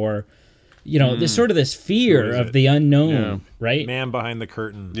anticipation for, this fear of the unknown, right? Man behind the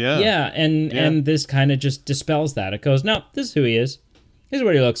curtain. Yeah. Yeah, and this kind of just dispels that. It goes, no, this is who he is. This is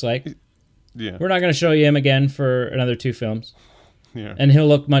what he looks like. Yeah. We're not going to show you him again for another 2 films. Yeah. And he'll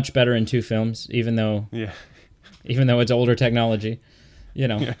look much better in 2 films, even though it's older technology,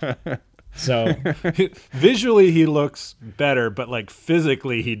 So visually he looks better, but like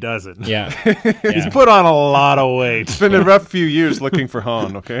physically he doesn't. Yeah. He's put on a lot of weight. It's been a rough few years looking for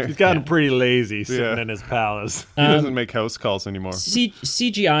Han, okay? He's gotten pretty lazy sitting in his palace. He doesn't make house calls anymore.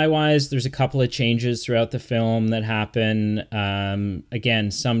 CGI-wise, there's a couple of changes throughout the film that happen.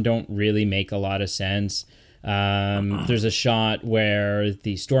 Again, some don't really make a lot of sense. There's a shot where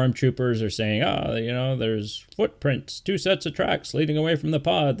the stormtroopers are saying, there's footprints, 2 sets of tracks leading away from the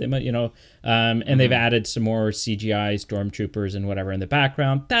pod. They might, and they've added some more CGI stormtroopers and whatever in the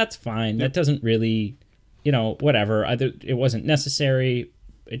background. That's fine. That doesn't really, whatever. It wasn't necessary.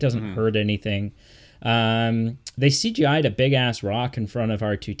 It doesn't hurt anything. They CGI'd a big ass rock in front of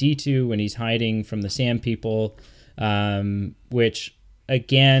R2-D2 when he's hiding from the Sand People, which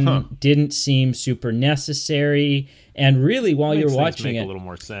again didn't seem super necessary. And really, while you're watching it, a little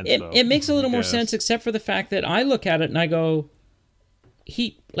more sense, it makes a little more sense, except for the fact that I look at it and I go,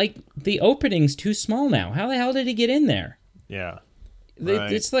 the opening's too small now. How the hell did he get in there? Yeah.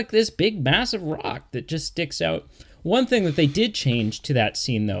 It's like this big, massive rock that just sticks out. One thing that they did change to that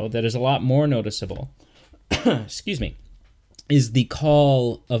scene, though, that is a lot more noticeable, excuse me, is the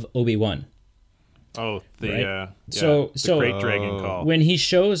call of Obi-Wan. Oh, the Crate Dragon call. When he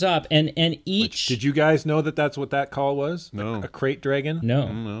shows up, and each... Did you guys know that's what that call was? No. A Crate Dragon?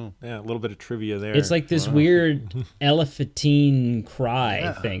 No. Yeah, a little bit of trivia there. It's like this weird elephantine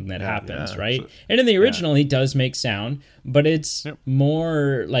cry thing that happens, right? And in the original, he does make sound, but it's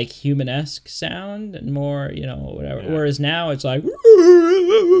more like human-esque sound and more, whatever. Yeah. Whereas now it's like...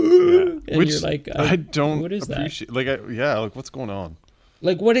 And which you're like, I don't what is appreciate. that? What's going on?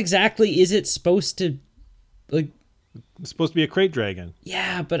 Like, what exactly is it supposed to, like... It's supposed to be a Crate Dragon.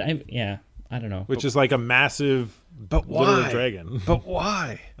 Yeah, but I don't know. Which is like a massive little dragon. But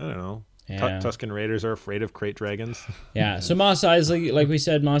why? I don't know. Yeah. Tusken Raiders are afraid of Crate Dragons. Yeah, so Mos Eisley, like we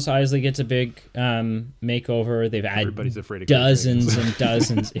said, Mos Eisley gets a big makeover. They've added Everybody's afraid of dozens and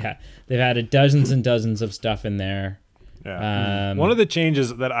dozens. Yeah, they've added dozens and dozens of stuff in there. Yeah. One of the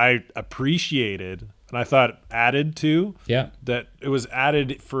changes that I appreciated... And I thought added to, that it was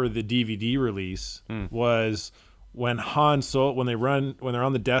added for the DVD release, was when they're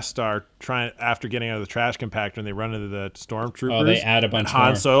on the Death Star after getting out of the trash compactor and they run into the stormtroopers. Oh, they add a bunch and Han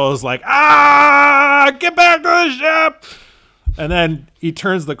more. Solo's like, get back to the ship. And then he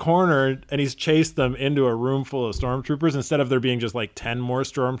turns the corner and he's chased them into a room full of stormtroopers. Instead of there being just like 10 more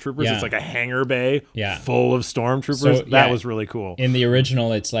stormtroopers, Yeah. it's like a hangar bay Yeah. full of stormtroopers. So, that was really cool. In the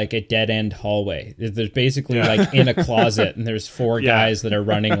original, it's like a dead end hallway. There's basically like in a closet, and there's four guys that are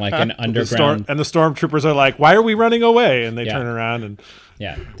running like an underground. And the stormtroopers are like, why are we running away? And they Yeah. turn around and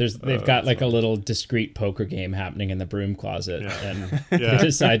Yeah, they've got like a little discreet poker game happening in the broom closet, and Yeah. they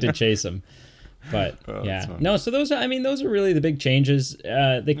decide to chase him. But no. So those are really the big changes.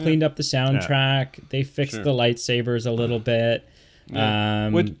 They cleaned up the soundtrack. They fixed the lightsabers a little bit.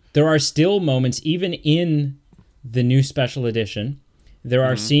 There are still moments, even in the new special edition. There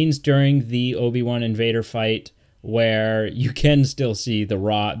are scenes during the Obi-Wan and Vader fight where you can still see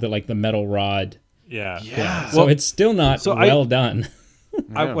the metal rod. Yeah. So it's still not well done.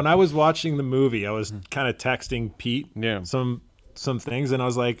 When I was watching the movie, I was kind of texting Pete some things, and I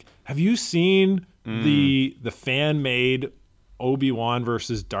was like, have you seen the fan-made Obi-Wan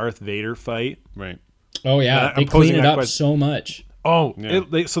versus Darth Vader fight? Right. Oh yeah, they clean it up so much. Oh,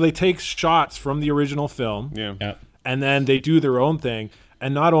 so they take shots from the original film, and then they do their own thing,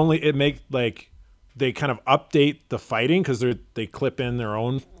 and not only they kind of update the fighting because they clip in their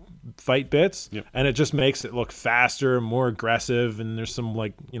own fight bits, and it just makes it look faster and more aggressive, and there's some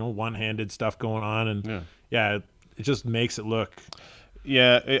one-handed stuff going on, and it just makes it look.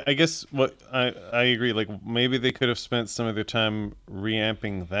 Yeah, I guess what I agree. Like maybe they could have spent some of their time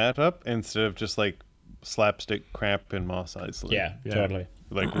reamping that up instead of just like slapstick crap in Mos Eisley. Yeah, totally.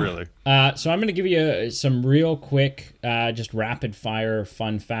 Like really. So I'm going to give you some real quick, just rapid fire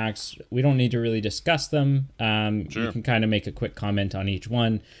fun facts. We don't need to really discuss them. You can kind of make a quick comment on each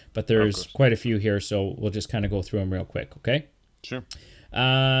one, but there's quite a few here, so we'll just kind of go through them real quick. Okay. Sure.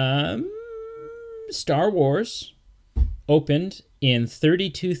 Star Wars opened in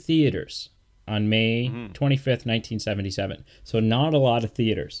 32 theaters on May 25th, 1977. So not a lot of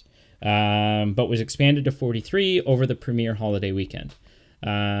theaters, but was expanded to 43 over the premiere holiday weekend.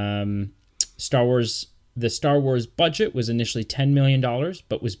 The Star Wars budget was initially $10 million,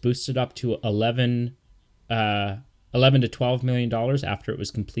 but was boosted up to $11 to $12 million after it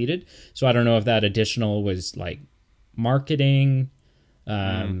was completed. So I don't know if that additional was like marketing,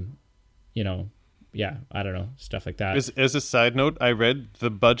 I don't know, stuff like that. As a side note, I read the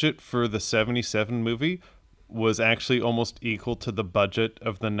budget for the 77 movie was actually almost equal to the budget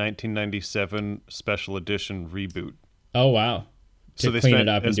of the 1997 special edition reboot. Oh, wow. So they clean spent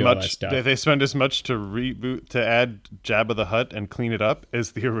it up and as do all much. that stuff. They spent as much to add Jabba the Hutt and clean it up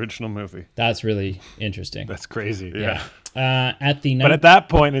as the original movie. That's really interesting. That's crazy. Yeah. But at that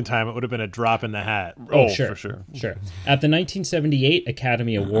point in time, it would have been a drop in the hat. Sure, for sure. Sure. At the 1978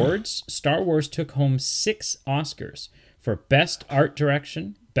 Academy Awards, Star Wars took home 6 Oscars for Best Art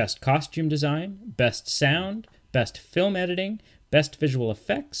Direction, Best Costume Design, Best Sound, Best Film Editing, Best Visual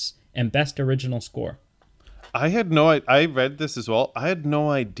Effects, and Best Original Score. I read this as well. I had no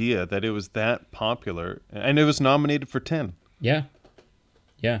idea that it was that popular, and it was nominated for 10. Yeah.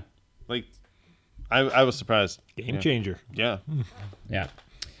 Like, I was surprised. Game changer. Yeah. Yeah.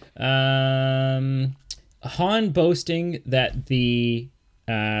 Han boasting that the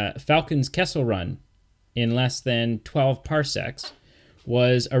Falcon's Kessel Run in less than 12 parsecs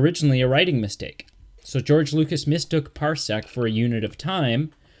was originally a writing mistake. So George Lucas mistook parsec for a unit of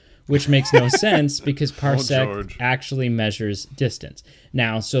time, which makes no sense because parsec actually measures distance.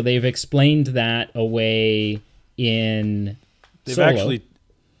 Now, so they've explained that away in Solo.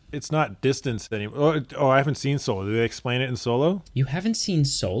 It's not distance anymore. Oh, I haven't seen Solo. Do they explain it in Solo? You haven't seen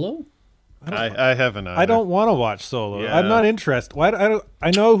Solo? I haven't. I don't want to watch Solo. Yeah. I'm not interested.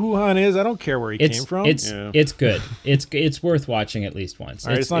 I know who Han is. I don't care where he came from. It's good. It's worth watching at least once.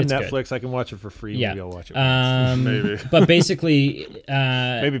 All right, it's on Netflix. Good. I can watch it for free. Yeah. Maybe I'll watch it. Maybe. But basically,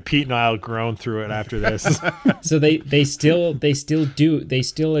 maybe Pete and I'll groan through it after this. So they still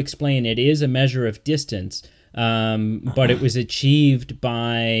explain it is a measure of distance. But it was achieved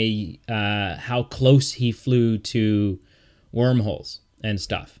by how close he flew to wormholes and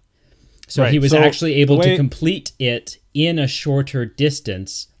stuff. So he was actually able to complete it in a shorter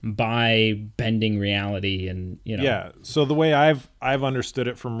distance by bending reality and, Yeah. So the way I've understood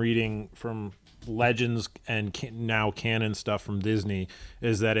it from reading from Legends and now canon stuff from Disney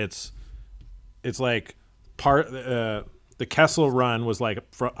is that it's like the Kessel Run was like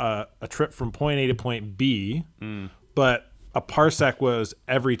a trip from point A to point B, but a parsec was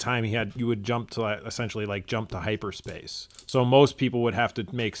every time you would jump to essentially like jump to hyperspace. So most people would have to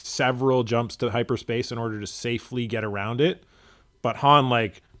make several jumps to hyperspace in order to safely get around it. But Han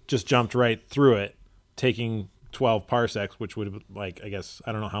like just jumped right through it, taking 12 parsecs, which would like, I guess,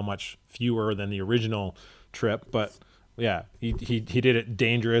 I don't know how much fewer than the original trip, but yeah, he did it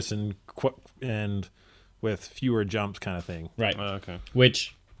dangerous and with fewer jumps kind of thing. Right. Okay.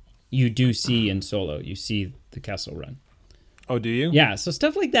 Which you do see in Solo. You see the Kessel Run. Oh, do you? Yeah, so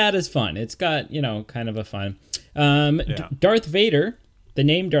stuff like that is fun. It's got, kind of a fun. Yeah. Darth Vader, the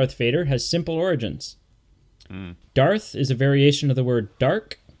name Darth Vader, has simple origins. Darth is a variation of the word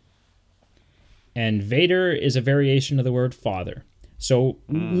dark, and Vader is a variation of the word father. So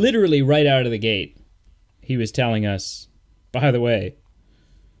literally right out of the gate, he was telling us, by the way,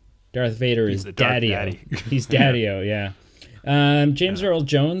 Darth Vader is Daddy-O. He's Daddy-O, yeah. James Earl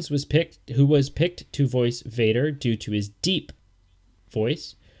Jones was picked to voice Vader due to his deep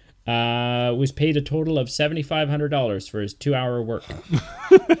voice. Was paid a total of $7,500 for his 2-hour work.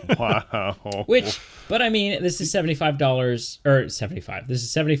 Wow. But I mean, this is $75 or 75. This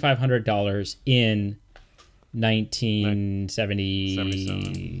is $7,500 in 1970.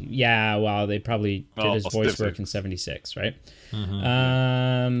 77. Yeah, well, they probably did his voice work in 76, right?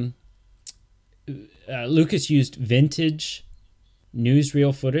 Lucas used vintage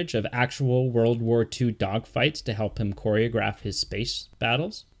newsreel footage of actual World War II dogfights to help him choreograph his space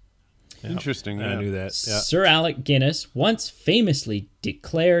battles. Interesting. Yeah. I knew that. Yeah. Sir Alec Guinness once famously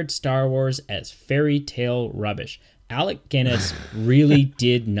declared Star Wars as fairy tale rubbish. Alec Guinness really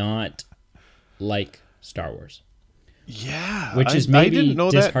did not like Star Wars. Yeah. Which is I maybe didn't know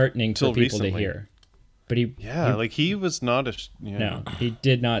disheartening that for people recently to hear. But he was not a... No, he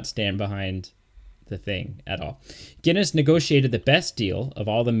did not stand behind the thing at all. Guinness negotiated the best deal of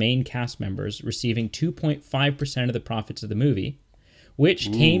all the main cast members, receiving 2.5% of the profits of the movie,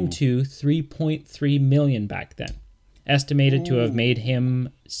 which came to $3.3 million back then. Estimated to have made him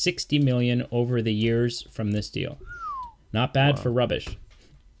 $60 million over the years from this deal. Not bad for rubbish.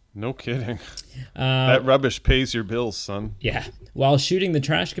 No kidding. That rubbish pays your bills, son. Yeah. While shooting the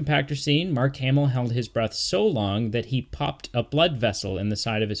trash compactor scene, Mark Hamill held his breath so long that he popped a blood vessel in the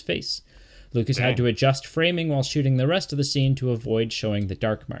side of his face. Lucas had to adjust framing while shooting the rest of the scene to avoid showing the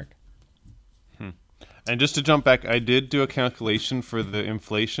dark mark. And just to jump back, I did do a calculation for the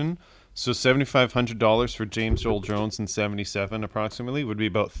inflation. So $7,500 for James Earl Jones in 77 approximately would be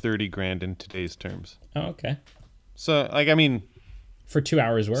about $30,000 in today's terms. Oh, okay. So, like, I mean... For 2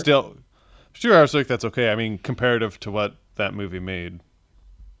 hours work? Still, for 2 hours work, that's okay. I mean, comparative to what that movie made,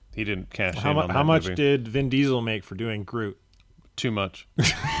 he didn't cash in on that How much movie. did Vin Diesel make for doing Groot? Too much.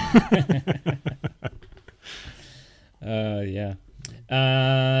 Yeah.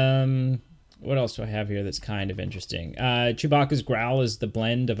 What else do I have here that's kind of interesting? Chewbacca's growl is the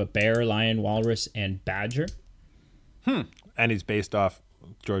blend of a bear, lion, walrus, and badger. And he's based off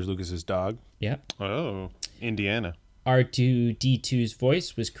George Lucas's dog. Yep. Oh, Indiana. R2-D2's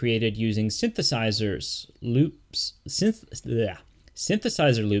voice was created using synthesizer loops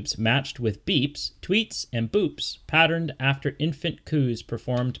matched with beeps, tweets, and boops, patterned after infant coos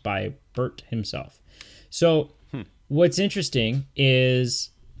performed by Bert himself. So, what's interesting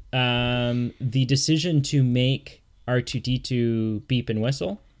is the decision to make R2-D2 beep and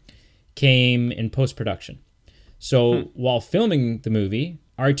whistle came in post-production. So, while filming the movie,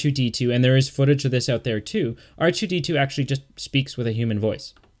 R2-D2, and there is footage of this out there too, R2-D2 actually just speaks with a human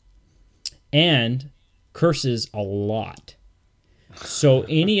voice and curses a lot. So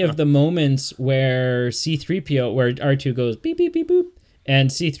any of the moments where C-3PO, where R2 goes beep, beep, beep, boop,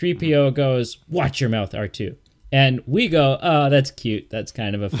 and C-3PO goes, watch your mouth, R2. And we go, oh, that's cute. That's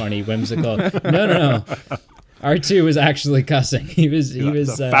kind of a funny, whimsical. No. R2 was actually cussing. He was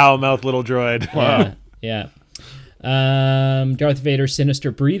a foul-mouthed little droid. Wow. Yeah. Darth Vader's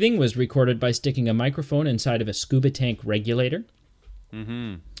sinister breathing was recorded by sticking a microphone inside of a scuba tank regulator.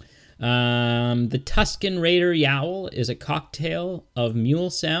 The Tusken Raider yowl is a cocktail of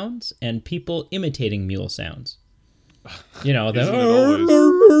mule sounds and people imitating mule sounds. You know,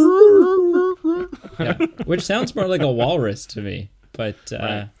 which sounds more like a walrus to me. But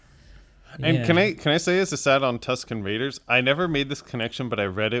right. And can I say, as a side on Tusken Raiders, I never made this connection, but I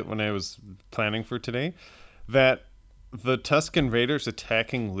read it when I was planning for today, that the Tusken Raiders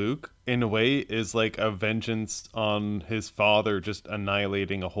attacking Luke, in a way, is like a vengeance on his father just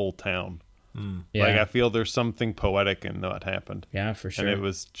annihilating a whole town. Yeah. Like, I feel there's something poetic in what happened. Yeah, for sure. And it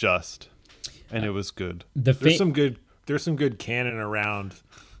was just, and it was good. There's some good canon around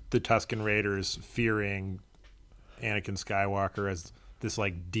the Tusken Raiders fearing Anakin Skywalker as this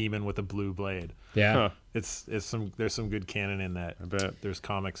like demon with a blue blade. Yeah. Huh. There's some good canon in that. I bet. There's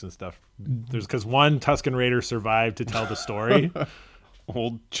comics and stuff. There's because one Tusken Raider survived to tell the story.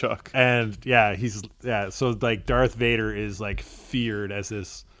 Old Chuck. And so like Darth Vader is like feared as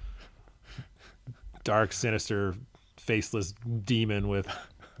this dark, sinister, faceless demon with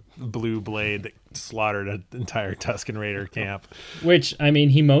blue blade that slaughtered an entire Tusken Raider camp. Which, I mean,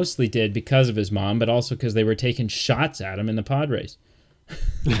 he mostly did because of his mom, but also because they were taking shots at him in the pod race.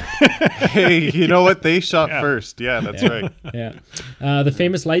 Hey, you know what? They shot first. Yeah, that's right. Yeah. The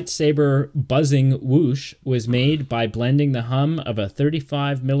famous lightsaber buzzing whoosh was made by blending the hum of a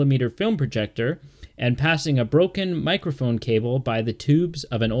 35 millimeter film projector and passing a broken microphone cable by the tubes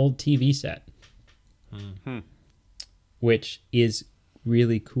of an old TV set. Which is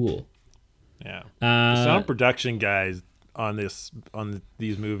really cool. Yeah. The sound production guys on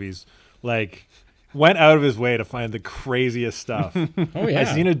these movies, like, went out of his way to find the craziest stuff. Oh, yeah. I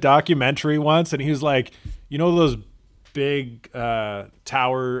seen a documentary once, and he was like, you know those big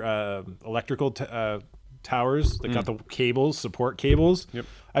tower electrical towers that got the cables, support cables? Yep.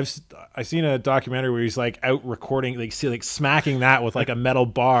 I've seen a documentary where he's like out recording, like smacking that with like a metal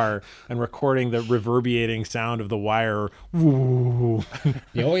bar and recording the reverberating sound of the wire. Woo.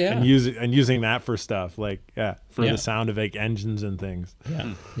 Oh yeah. And using that for stuff for the sound of like engines and things.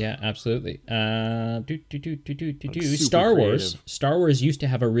 Yeah. Yeah, absolutely. Like Star Wars. creative. Star Wars used to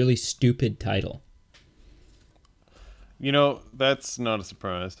have a really stupid title. You know, that's not a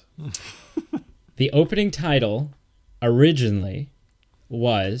surprise. The opening title originally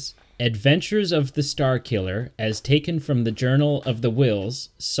was Adventures of the Starkiller as taken from the Journal of the Whills,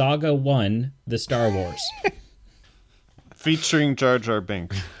 Saga 1, The Star Wars. Featuring Jar Jar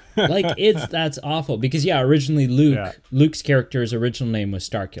Binks. Like, that's awful. Because, originally Luke's character's original name was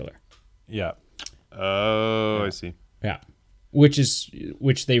Starkiller. Yeah. Oh, I see. Yeah.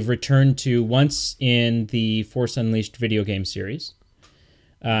 Which they've returned to once in the Force Unleashed video game series.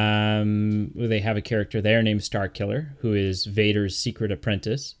 They have a character there named Starkiller, who is Vader's secret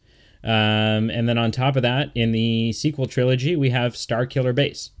apprentice. And then on top of that, in the sequel trilogy, we have Starkiller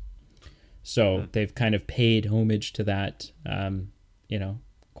Base. So they've kind of paid homage to that,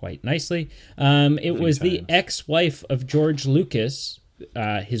 quite nicely. It was the ex-wife of George Lucas,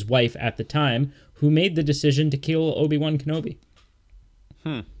 his wife at the time, who made the decision to kill Obi-Wan Kenobi.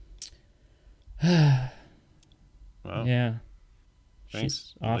 Wow. Yeah. Thanks,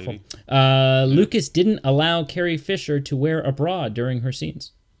 She's awful. lady. Lucas didn't allow Carrie Fisher to wear a bra during her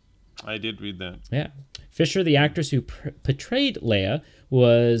scenes. I did read that. Yeah. Fisher, the actress who portrayed Leia,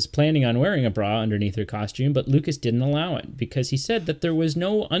 was planning on wearing a bra underneath her costume, but Lucas didn't allow it because he said that there was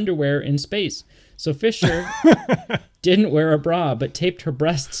no underwear in space. So Fisher didn't wear a bra, but taped her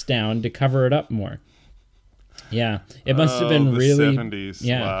breasts down to cover it up more. Yeah. It must have been the really... 70s.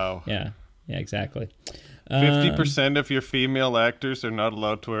 Yeah. Wow. Yeah. Yeah, exactly. 50% of your female actors are not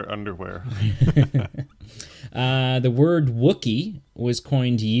allowed to wear underwear. The word Wookiee was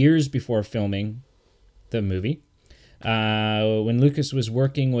coined years before filming the movie. When Lucas was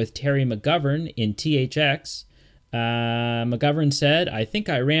working with Terry McGovern in THX, McGovern said, "I think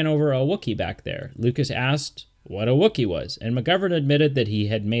I ran over a Wookiee back there." Lucas asked what a Wookiee was, and McGovern admitted that he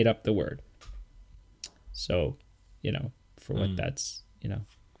had made up the word. So, for what that's,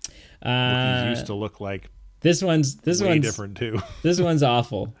 Wookiees used to look like this one's different too. This one's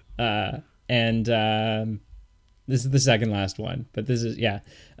awful. And this is the second last one, but this is,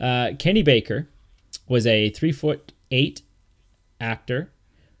 Kenny Baker was a 3'8" actor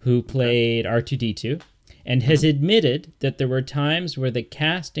who played R2-D2 and has admitted that there were times where the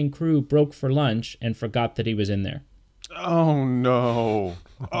cast and crew broke for lunch and forgot that he was in there. Oh, no.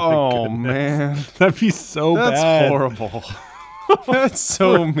 Oh, man. That'd be so That's bad. horrible. That's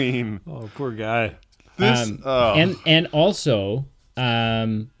so mean. Oh, poor guy. And also,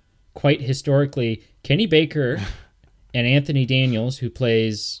 quite historically, Kenny Baker and Anthony Daniels, who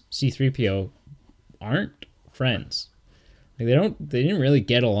plays C-3PO, aren't friends. Like they didn't really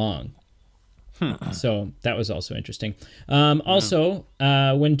get along. So that was also interesting. And this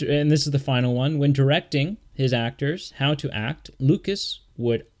is the final one, when directing his actors how to act, Lucas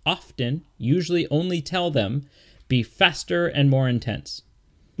would often, usually only tell them, be faster and more intense.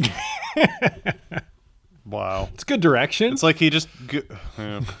 Wow. It's good direction. It's like he just...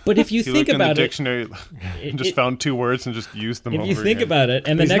 But if you he think looked about in the it... dictionary and just found two words and just used them If over you think again. about it,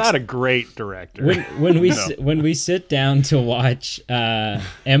 and the He's next... not a great director. When we sit down to watch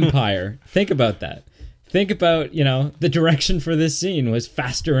Empire, think about that. Think about, the direction for this scene was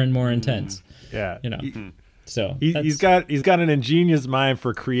faster and more intense. Yeah. So he's got an ingenious mind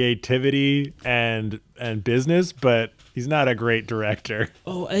for creativity and business, but he's not a great director.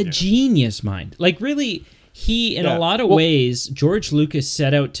 Oh, a genius mind. Like really, he in a lot of ways, George Lucas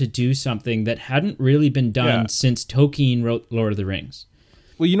set out to do something that hadn't really been done since Tolkien wrote Lord of the Rings.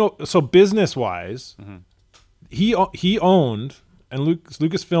 Well, so business wise, he owned and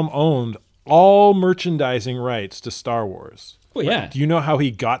Lucasfilm owned all merchandising rights to Star Wars. Well, yeah. Do you know how he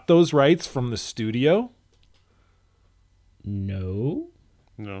got those rights from the studio? No.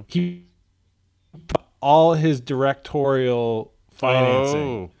 He put all his directorial financing.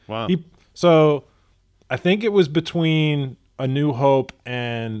 Oh, wow. So I think it was between A New Hope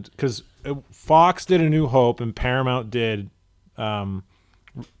and because Fox did A New Hope and Paramount did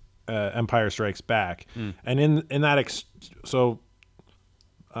Empire Strikes Back, and in that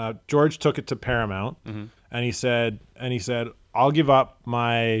George took it to Paramount, and he said, I'll give up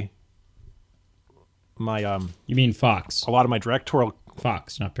my You mean Fox? a lot of my directorial.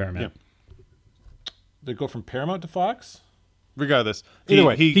 Fox, not Paramount. Did it go from Paramount to Fox? Regardless, Either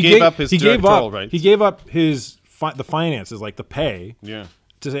way, he gave up his directorial rights. He gave up his the finances, like the pay. Yeah.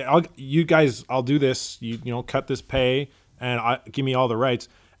 To say, I'll do this. You cut this pay and give me all the rights.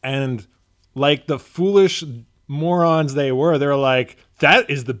 And like the foolish morons they were, they're like, that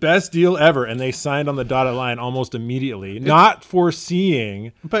is the best deal ever, and they signed on the dotted line almost immediately, not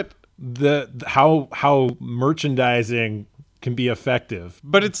foreseeing how merchandising can be effective.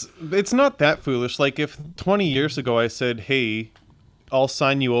 But it's not that foolish. Like if 20 years ago I said, hey, I'll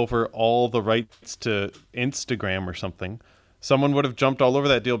sign you over all the rights to Instagram or something, someone would have jumped all over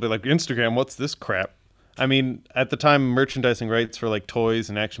that deal, be like, Instagram, what's this crap? I mean, at the time, merchandising rights for like toys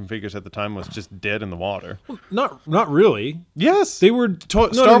and action figures at the time was just dead in the water. Not really. Yes, they were.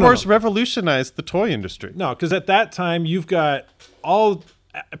 Star Wars revolutionized the toy industry. No, because at that time you've got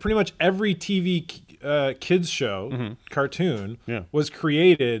pretty much every TV kids show cartoon was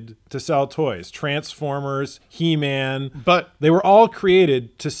created to sell toys. Transformers, He-Man, but they were all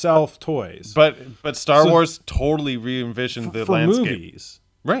created to sell toys. But Star Wars totally re-envisioned the landscape. Movies,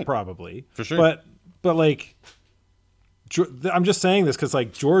 right? Probably for sure. But like, I'm just saying this because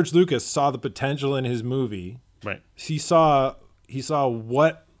like George Lucas saw the potential in his movie. Right. He saw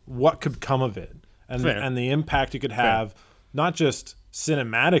what could come of it and the impact it could have, not just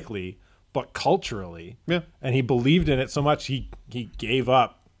cinematically but culturally. Yeah. And he believed in it so much he gave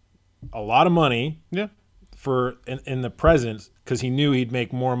up a lot of money. Yeah. For in the present because he knew he'd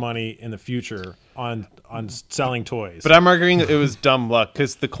make more money in the future on selling toys. But I'm arguing that it was dumb luck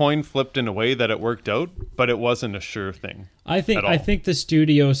because the coin flipped in a way that it worked out, but it wasn't a sure thing. I think the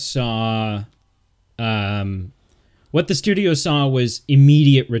studio saw what the studio saw was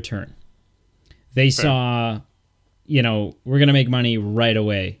immediate return. They saw, we're going to make money right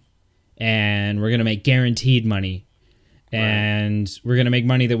away, and we're going to make guaranteed money. And we're going to make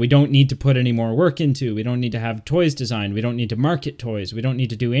money that we don't need to put any more work into. We don't need to have toys designed. We don't need to market toys. We don't need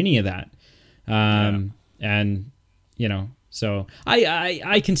to do any of that. And, so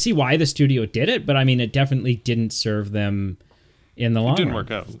I can see why the studio did it, but I mean, it definitely didn't serve them in the long run. It didn't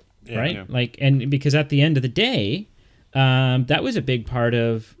work out. Right? Yeah. Like, and because at the end of the day, that was a big part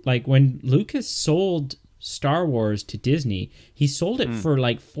of, like, when Lucas sold Star Wars to Disney, he sold it for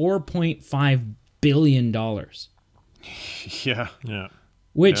like $4.5 billion. Yeah.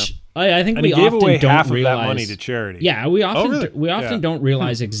 Which I think we he gave often away don't half realize. Of that money to charity. Yeah, we often don't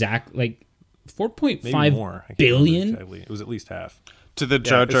realize exact like 4.5 billion. Exactly. It was at least half to the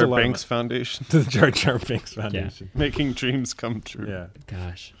Jar Jar Binks Foundation. To the Jar Jar Binks Foundation, making dreams come true. Yeah.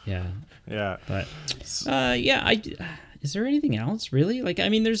 Gosh. Yeah. But is there anything else really? Like, I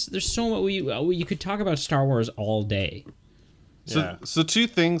mean, there's so much you could talk about Star Wars all day. So three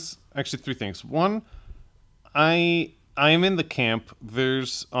things. One, I am in the camp.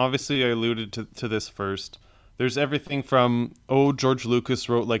 There's obviously I alluded to this first. There's everything from George Lucas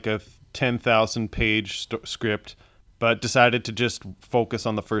wrote like a 10,000 page script, but decided to just focus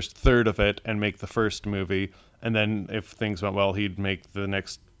on the first third of it and make the first movie, and then if things went well, he'd make the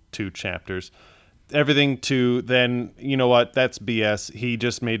next 2 chapters. Everything to then, you know what, that's BS. He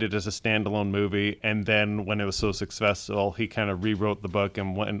just made it as a standalone movie, and then when it was so successful, he kind of rewrote the book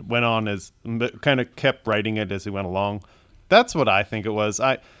and went on as kind of kept writing it as he went along. That's what I think it was.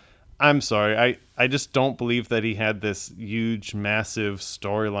 I'm sorry. I just don't believe that he had this huge, massive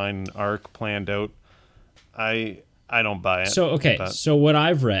storyline arc planned out. I don't buy it. So what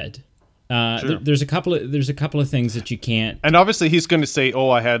I've read, Sure. there's a couple of things that you can't. And obviously he's going to say,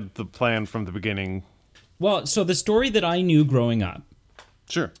 I had the plan from the beginning. Well, so the story that I knew growing up,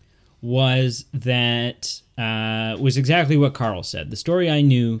 sure, was that was exactly what Carl said. The story I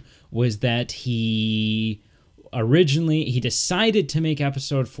knew was that he originally he decided to make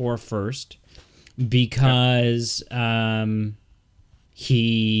episode 4 first because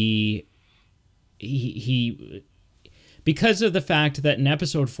he because of the fact that in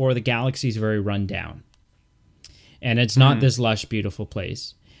episode 4 the galaxy is very run down and it's not this lush, beautiful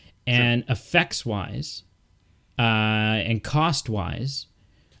place, and effects wise and cost wise,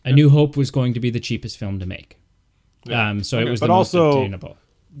 A New Hope was going to be the cheapest film to make. So it was the most obtainable.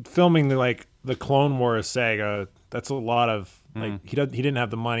 Filming the Clone Wars saga, that's a lot of he didn't have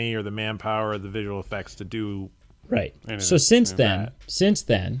the money or the manpower or the visual effects to do anything. So since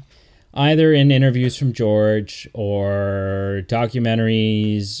then, either in interviews from George or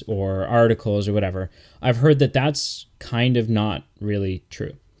documentaries or articles or whatever, I've heard that that's kind of not really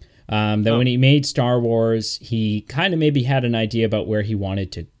true. When he made Star Wars, he kind of maybe had an idea about where he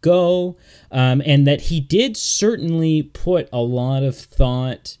wanted to go, and that he did certainly put a lot of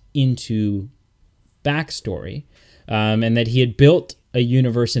thought into backstory, and that he had built a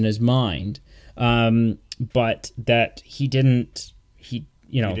universe in his mind, but that he didn't. He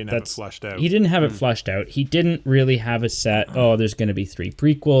didn't have it fleshed out. He didn't have it fleshed out. He didn't really have a set. Oh, there's going to be 3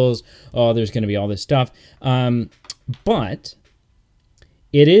 prequels. Oh, there's going to be all this stuff. But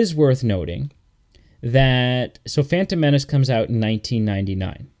it is worth noting that Phantom Menace comes out in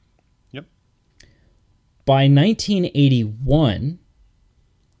 1999. Yep. By 1981,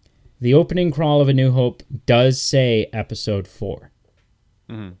 the opening crawl of A New Hope does say Episode 4.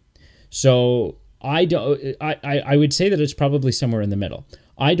 So I would say that it's probably somewhere in the middle.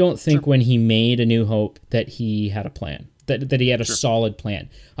 I don't think when he made A New Hope that he had a plan, that he had a solid plan.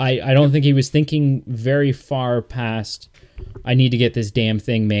 I don't think he was thinking very far past, I need to get this damn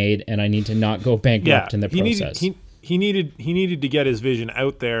thing made and I need to not go bankrupt in the process. He needed to get his vision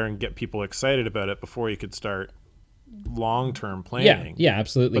out there and get people excited about it before he could start long-term planning. Yeah,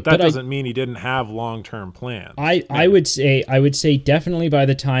 absolutely. But that doesn't mean he didn't have long-term plans. I would say definitely by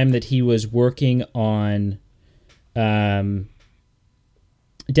the time that he was working on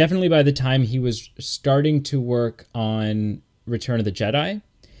definitely by the time he was starting to work on Return of the Jedi,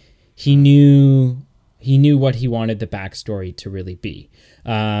 he knew what he wanted the backstory to really be.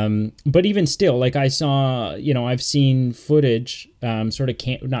 But even still, like I saw, I've seen footage, sort of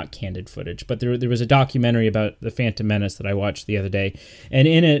not candid footage, but there was a documentary about the Phantom Menace that I watched the other day. And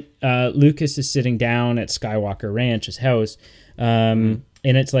in it, Lucas is sitting down at Skywalker Ranch, his house,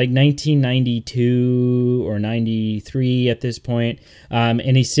 and it's like 1992 or 93 at this point.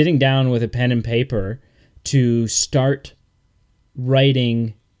 And he's sitting down with a pen and paper to start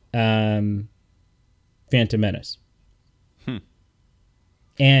writing Phantom Menace.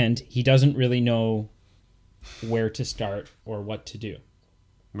 And he doesn't really know where to start or what to do.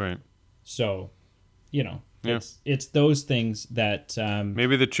 Right. So, it's those things that...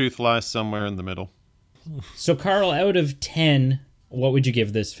 maybe the truth lies somewhere in the middle. So, Carl, out of 10, what would you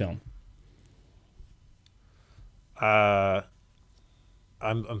give this film? I'm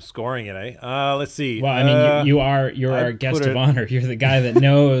scoring it, eh? Let's see. Well, I mean, you're our guest of honor. You're the guy that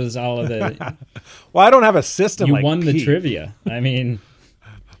knows all of the... Well, I don't have a system You won the trivia. I mean...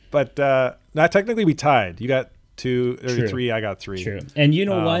 But technically we tied. You got 2 or 3. I got 3. True. And you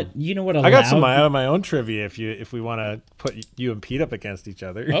know what? I got some out of my own trivia. If we want to put you and Pete up against each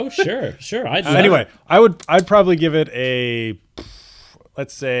other. Oh, sure. Anyway, I'd probably give it a,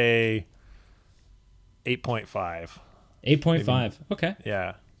 let's say, 8.5. 8.5. Okay.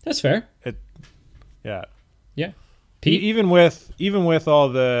 Yeah. That's fair. Yeah. Pete? Even with all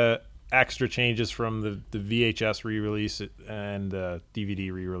the extra changes from the VHS re-release and the DVD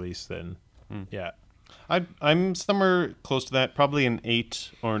re-release, then yeah, I'm somewhere close to that, probably an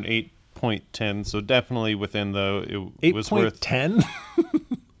 8 or an 8.10. So definitely within it was worth 10.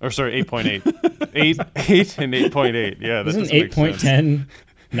 Or sorry, 8.8, 8 and 8.8. Yeah, isn't 8.10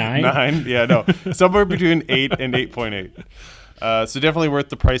 9? 9. Yeah, no, somewhere between 8 and 8.8. So definitely worth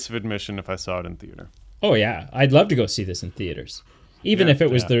the price of admission if I saw it in theater. Oh yeah, I'd love to go see this in theaters. Even if it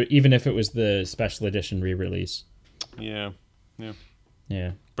was the special edition re-release. Yeah.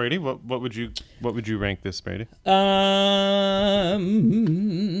 Brady, what would you rank this, Brady? I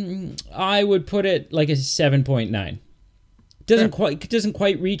would put it like a 7.9. Doesn't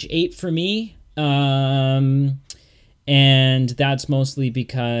quite reach 8 for me. And that's mostly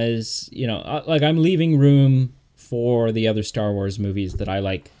because, I'm leaving room for the other Star Wars movies that I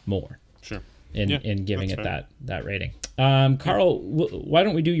like more. Sure. In giving it that rating. Carl, why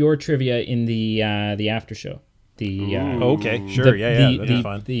don't we do your trivia in the after show? Okay, sure, that'd be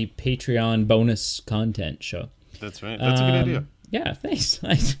fun. The Patreon bonus content show. That's right. That's a good idea. Yeah, thanks.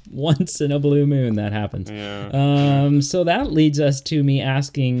 Once in a blue moon that happens. Yeah. So that leads us to me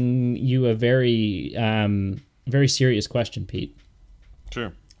asking you a very very serious question, Pete.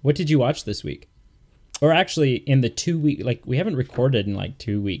 Sure. What did you watch this week? Or actually, in the 2 week, like we haven't recorded in like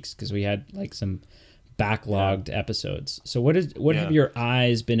 2 weeks because we had like some backlogged episodes. So what have your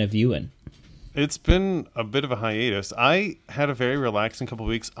eyes been a viewing? It's been a bit of a hiatus. I had a very relaxing couple of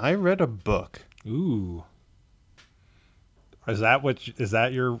weeks. I read a book. Ooh. Is that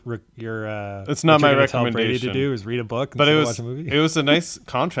your It's not my recommendation. Tell Brady to do is read a book but watch a movie? It was a nice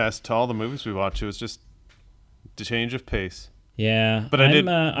contrast to all the movies we watch. It was just a change of pace. Yeah, but I did.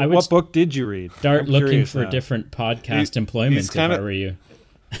 What book did you read? Start looking for different podcast employment if I were you.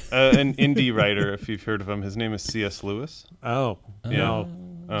 An indie writer, if you've heard of him. His name is C.S. Lewis. Oh, yeah. No.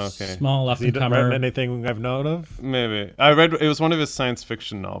 Oh, okay. Small up and comer. Anything I've known of? Maybe I read. It was one of his science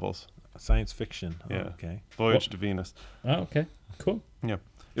fiction novels. Science fiction. Oh, yeah. Okay. Voyage to Venus. Oh, okay. Cool. Yeah.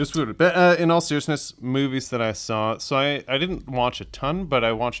 It was good. But in all seriousness, movies that I saw. So I didn't watch a ton, but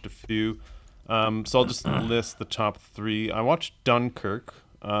I watched a few. So I'll just list the top 3. I watched Dunkirk.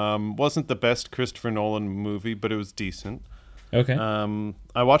 Wasn't the best Christopher Nolan movie, but it was decent. Okay.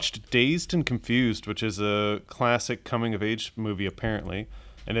 I watched Dazed and Confused, which is a classic coming-of-age movie, apparently.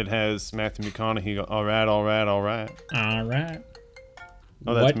 And it has Matthew McConaughey. All right. All right.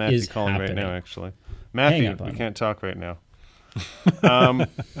 Oh, that's Matthew calling right now, actually. Matthew, we can't talk right now.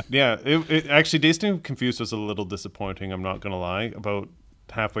 Yeah, it actually, Dazed and Confused was a little disappointing, I'm not going to lie. About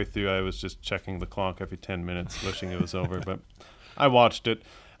halfway through, I was just checking the clock every 10 minutes, wishing it was over, but I watched it.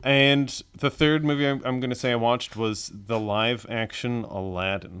 And the third movie I'm going to say I watched was the live-action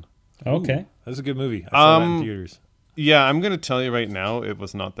Aladdin. Okay. Ooh, that's a good movie. I saw that in theaters. Yeah, I'm going to tell you right now, it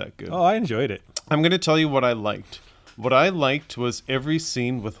was not that good. Oh, I enjoyed it. I'm going to tell you what I liked. What I liked was every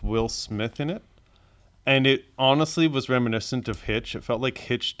scene with Will Smith in it. And it honestly was reminiscent of Hitch. It felt like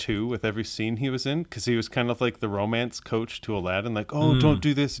Hitch 2 with every scene he was in, because he was kind of like the romance coach to Aladdin, like, oh, don't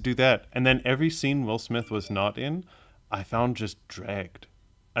do this, do that. And then every scene Will Smith was not in, I found just dragged.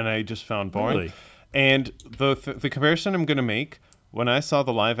 And I just found boring. Really? And the comparison I'm going to make, when I saw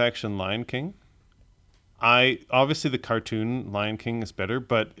the live-action Lion King, obviously the cartoon Lion King is better,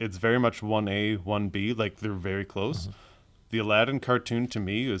 but it's very much 1A, 1B, like they're very close. Mm-hmm. The Aladdin cartoon to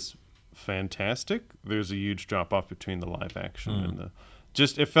me is fantastic. There's a huge drop off between the live action and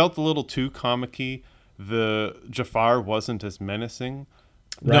it felt a little too comic-y. The Jafar wasn't as menacing.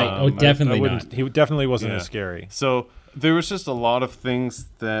 Right. Definitely not. He definitely wasn't as scary. So there was just a lot of things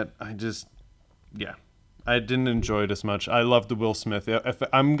that I didn't enjoy it as much. I loved the Will Smith.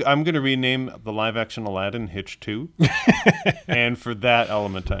 I'm going to rename the live action Aladdin Hitch 2. And for that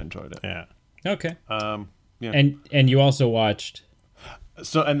element I enjoyed it. Yeah. Okay. Yeah. And you also watched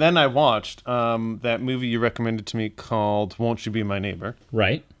So, and then I watched that movie you recommended to me called Won't You Be My Neighbor?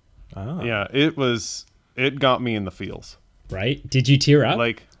 Right. Oh. Yeah, it got me in the feels. Right. Did you tear up?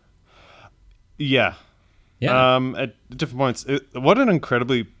 Yeah. Yeah. At different points. What an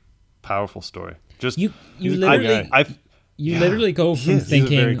incredibly powerful story. Just you literally literally go from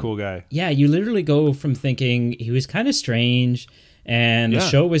thinking he's a very cool guy. Yeah, you literally go from thinking he was kind of strange and the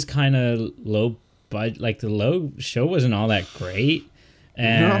show was kind of low budget, like the show wasn't all that great.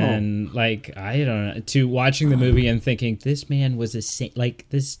 And I don't know, to watching the movie and thinking this man was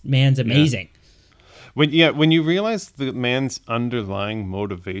this man's amazing. When you realize the man's underlying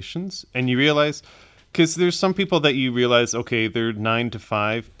motivations, and you realize, because there's some people that you realize, okay, their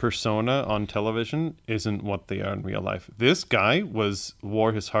 9-to-5 persona on television isn't what they are in real life. This guy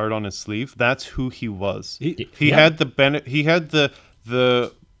wore his heart on his sleeve. That's who he was. He had the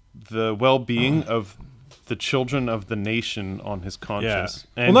well-being of the children of the nation on his conscience.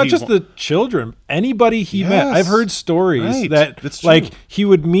 Yeah. And well, not just the children, anybody he met. I've heard stories that he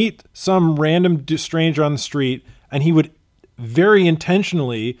would meet some random stranger on the street and he would very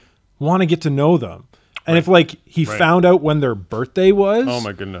intentionally want to get to know them. And if he found out when their birthday was, oh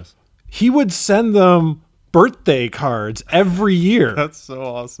my goodness, he would send them birthday cards every year. That's so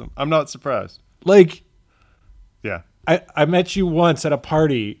awesome. I'm not surprised. Yeah. I met you once at a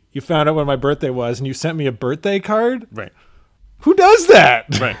party. You found out when my birthday was, and you sent me a birthday card. Right. Who does that?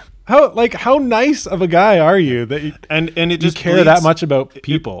 Right. How nice of a guy are you that you and it just care that much about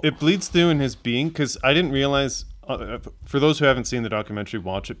people? It bleeds through in his being, because I didn't realize. For those who haven't seen the documentary,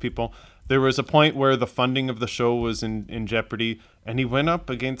 watch it, people. There was a point where the funding of the show was in jeopardy, and he went up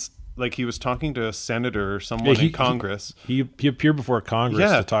against. He was talking to a senator or someone in Congress. He appeared before Congress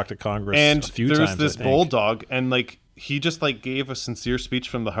to talk to Congress and a few times. And there's this bulldog, and he just gave a sincere speech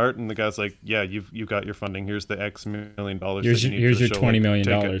from the heart, and the guy's like, "Yeah, you got your funding. Here's the X $1 million. Here's your $20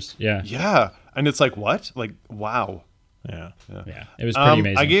 million. Yeah, yeah." And it's what? Wow. Yeah. It was pretty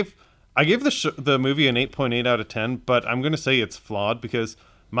amazing. I gave the movie an 8.8 out of 10, but I'm going to say it's flawed because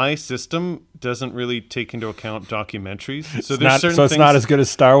my system doesn't really take into account documentaries. So It's not as good as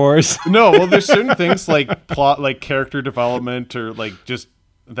Star Wars. No, well, there's certain things like plot, like character development, or like just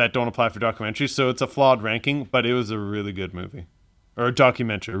that don't apply for documentaries. So it's a flawed ranking, but it was a really good movie, or a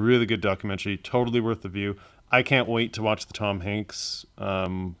documentary, a really good documentary, totally worth the view. I can't wait to watch the Tom Hanks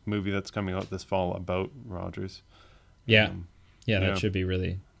movie that's coming out this fall about Rogers. Yeah, that should be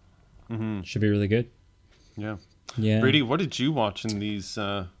really good. Yeah. Yeah. Brady, what did you watch in these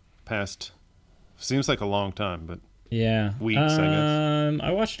past? Seems like a long time, but weeks, I guess.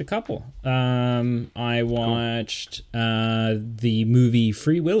 I watched a couple. I watched the movie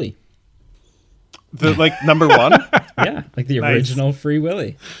Free Willy. The number one. Yeah, like the original Free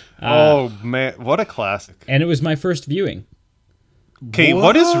Willy. Oh man, what a classic! And it was my first viewing. Okay,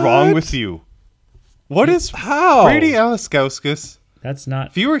 what is wrong with you? What is how Brady Alaskauskas? That's not.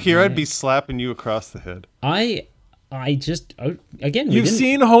 If you were here, I'd be slapping you across the head. I just again. You've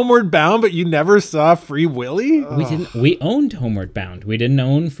seen Homeward Bound, but you never saw Free Willy. We didn't. We owned Homeward Bound. We didn't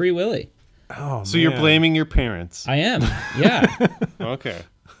own Free Willy. Oh, so you're blaming your parents? I am. Yeah. Okay.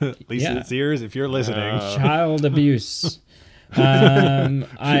 Lisa, it's yours if you're listening. Child abuse.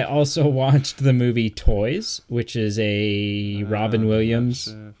 I also watched the movie Toys, which is a Robin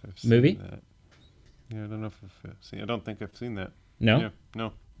Williams movie. Yeah, I don't know if I've seen. I don't think I've seen that. No?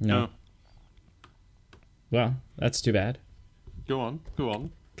 Yeah, no. Well, that's too bad. Go on.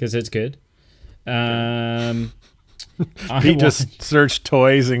 Because it's good. He just searched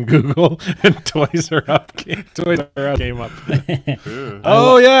toys in Google, and Toys R Us came up.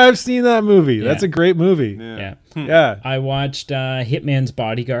 Oh yeah, I've seen that movie. Yeah. That's a great movie. Yeah. I watched Hitman's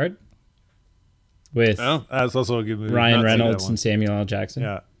Bodyguard with that's also a good movie. Ryan Reynolds and Samuel L. Jackson.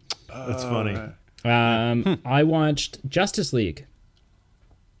 Yeah, that's funny. I watched Justice League.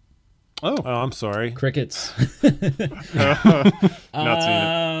 Oh, I'm sorry. Crickets. Not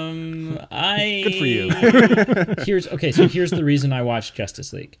seen it. Good for you. Here's the reason I watched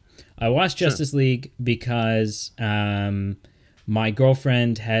Justice League. I watched Justice League because my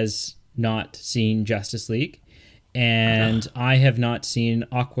girlfriend has not seen Justice League, and I have not seen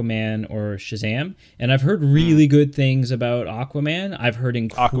Aquaman or Shazam, and I've heard really good things about Aquaman. I've heard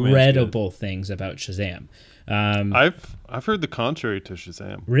incredible things about Shazam. I've heard the contrary to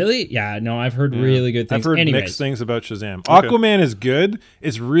Shazam. Really? Yeah, no, I've heard really good things. I've heard mixed things about Shazam. Okay. Aquaman is good.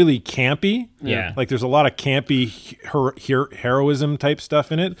 It's really campy. Yeah. Like there's a lot of campy heroism type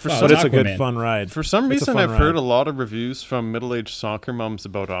stuff in it, but it's a good fun ride. For some reason, I've heard a lot of reviews from middle-aged soccer moms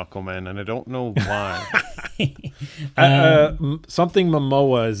about Aquaman, and I don't know why. Something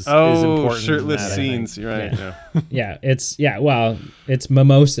Momoa is important. Shirtless scenes. You're right. It's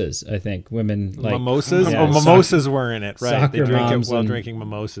mimosas, I think. Women like mimosas. Yeah, mimosas were in it. Right, they drink it while drinking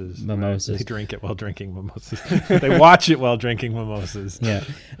mimosas. Mimosas. They drink it while drinking mimosas. They watch it while drinking mimosas. Yeah,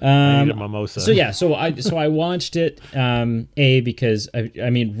 I need a mimosa. So I watched it. Because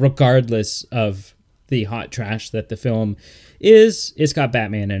I mean, regardless of the hot trash that the film is, it's got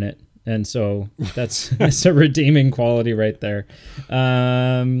Batman in it, and so that's a redeeming quality right there.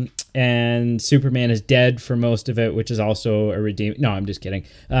 And Superman is dead for most of it, which is also a redeem. No, I'm just kidding.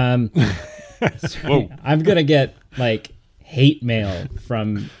 I'm gonna get hate mail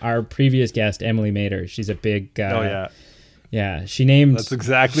from our previous guest Emily Mader. She's a big she named. That's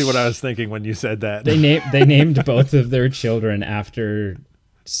exactly what I was thinking when you said that. They named both of their children after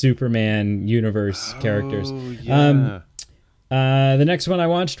Superman universe characters. The next one I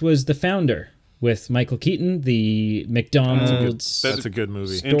watched was The Founder with Michael Keaton, the McDonald's. That's a good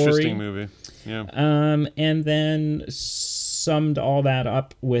movie. Story. Interesting movie. Yeah. And then summed all that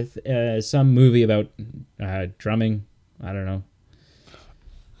up with some movie about drumming. I don't know.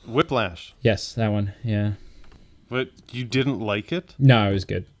 Whiplash. Yes, that one. Yeah. But you didn't like it? No, it was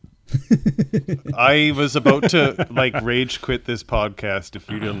good. I was about to rage quit this podcast if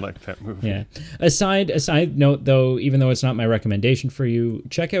you didn't like that movie. Yeah. A side note though, even though it's not my recommendation for you,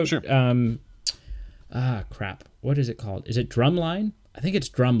 check out crap. What is it called? Is it Drumline? I think it's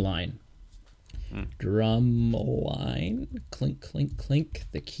Drumline. Drumline. Clink, clink, clink.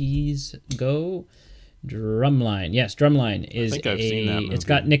 The keys go. Drumline. Yes, Drumline is I think I've seen that movie. It's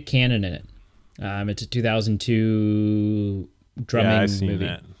got Nick Cannon in it. It's a 2002 drumming movie.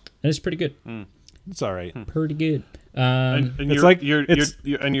 That. And it's pretty good. It's all right. Pretty good. And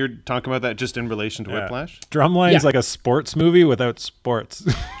you're talking about that just in relation to Whiplash? Drumline is like a sports movie without sports.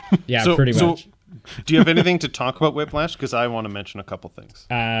 Yeah, pretty much. Do you have anything to talk about Whiplash? Because I want to mention a couple things.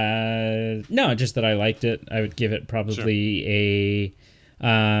 No, just that I liked it. I would give it probably a...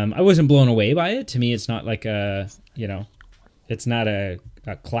 I wasn't blown away by it. To me, it's not like it's not a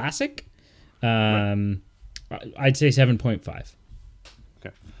classic. I'd say 7.5.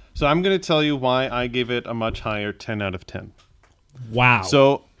 Okay. So I'm going to tell you why I gave it a much higher 10 out of 10. Wow.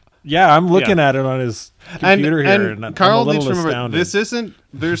 So Yeah, I'm looking at it on his computer here, and Carl I'm a little needs to remember, astounded. this isn't.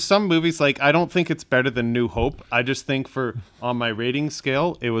 There's some movies like I don't think it's better than New Hope. I just think on my rating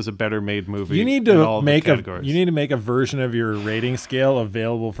scale, it was a better made movie. You need in to all the make categories. you need to make a version of your rating scale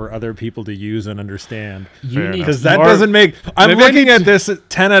available for other people to use and understand. you need Because that Or doesn't make. I'm maybe I looking need at this at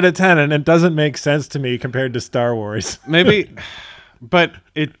 10 out of 10, and it doesn't make sense to me compared to Star Wars. Maybe, but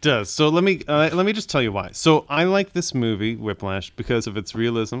it does. So let me just tell you why. So I like this movie, Whiplash, because of its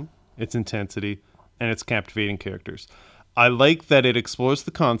realism, its intensity, and its captivating characters. I like that it explores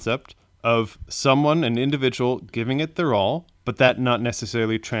the concept of someone, an individual, giving it their all, but that not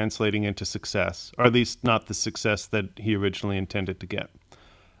necessarily translating into success, or at least not the success that he originally intended to get.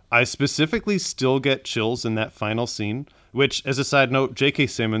 I specifically still get chills in that final scene, which, as a side note, J.K.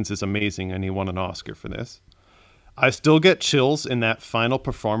 Simmons is amazing, and he won an Oscar for this. I still get chills in that final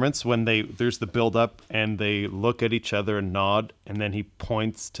performance when there's the build-up and they look at each other and nod, and then he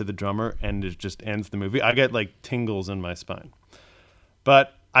points to the drummer and it just ends the movie. I get like tingles in my spine.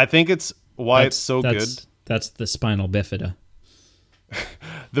 But I think it's why it's so good. That's the spinal bifida.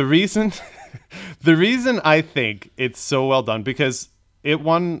 The reason I think it's so well done, because it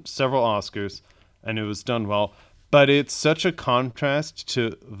won several Oscars and it was done well, but it's such a contrast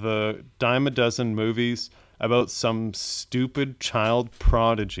to the dime a dozen movies about some stupid child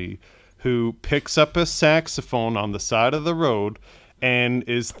prodigy who picks up a saxophone on the side of the road and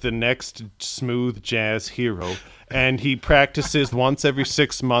is the next smooth jazz hero. And he practices once every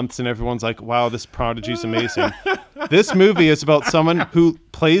 6 months and everyone's like, wow, this prodigy's amazing. This movie is about someone who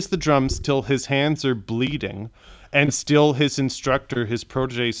plays the drums till his hands are bleeding, and still his instructor, his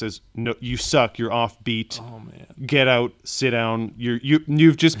protege, says, "No, you suck. You're off beat. Oh man, Get out. Sit down.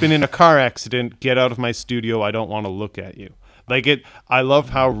 You've just been in a car accident. Get out of my studio. I don't want to look at you." Like it. I love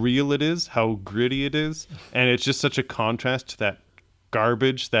how real it is, how gritty it is, and it's just such a contrast to that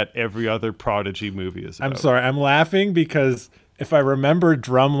garbage that every other prodigy movie is about. I'm sorry, I'm laughing because if I remember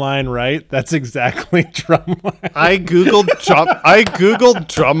Drumline right, that's exactly Drumline. I googled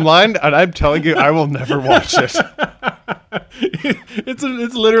Drumline, and I'm telling you, I will never watch it.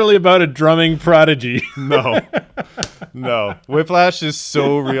 It's literally about a drumming prodigy. No. Whiplash is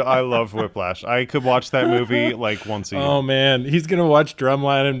so real. I love Whiplash. I could watch that movie like once a year. Oh man, he's gonna watch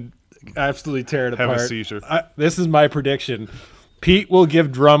Drumline and absolutely tear it Have apart. a seizure. This is my prediction. Pete will give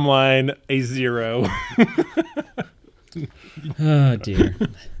Drumline a 0. Oh dear.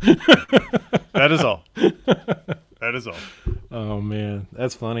 That is all. That is all. Oh man,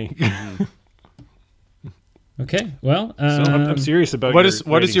 that's funny. Okay. Well, So I'm serious about what your is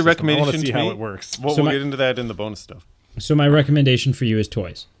your rating system. recommendation I want to see to how me? it works. We'll So my- get into that in the bonus stuff. so my recommendation for you is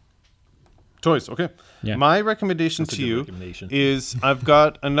toys. Toys, okay. Yeah. My recommendation That's a to good you recommendation. is I've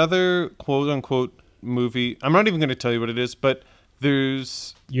got another quote-unquote movie. I'm not even going to tell you what it is, but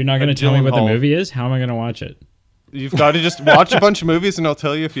there's... You're not going to tell me what the movie is? How am I going to watch it? You've got to just watch a bunch of movies and I'll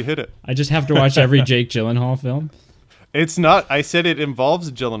tell you if you hit it. I just have to watch every Jake Gyllenhaal film? It's not... I said it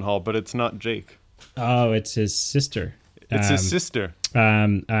involves Gyllenhaal, but it's not Jake. Oh, it's his sister. It's his sister.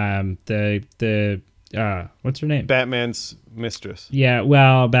 What's her name? Batman's mistress. Yeah,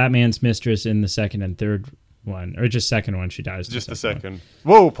 well, Batman's mistress in the second and third one, or just second one. She dies. in Just the one. second.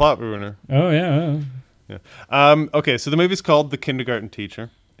 Whoa, plot ruiner. Oh yeah. Yeah. Okay, so the movie's called The Kindergarten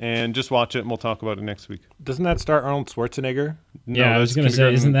Teacher, and just watch it and we'll talk about it next week. Doesn't that star Arnold Schwarzenegger? No, Yeah, I was that's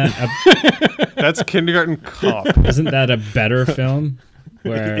gonna say, Kindergarten- That's Kindergarten Cop. isn't that a better film?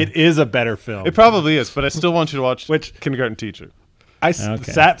 Where It is a better film. It probably is, but I still want you to watch Which- Kindergarten Teacher. I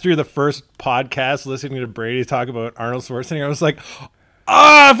Okay. sat through the first podcast listening to Brady talk about Arnold Schwarzenegger. I was like, if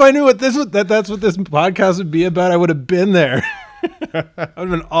I knew what that's what this podcast would be about, I would have been there. I would have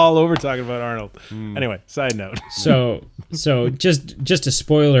been all over talking about Arnold. Anyway, side note. so just a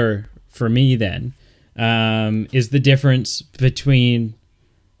spoiler for me then, is the difference between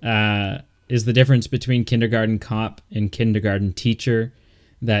Kindergarten Cop and Kindergarten Teacher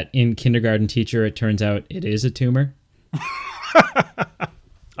that in Kindergarten Teacher it turns out it is a tumor?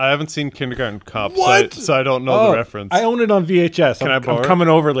 I haven't seen Kindergarten Cop, What? so I don't know the reference. I own it on VHS. Can I borrow I'm it? coming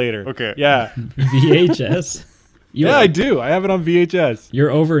over later. Okay. Yeah. VHS. Yeah, I do. I have it on VHS. You're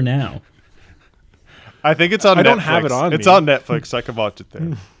over now. I think it's on Netflix. I don't have it on It's me. on Netflix. I can watch it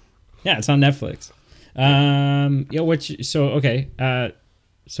there. Yeah, it's on Netflix.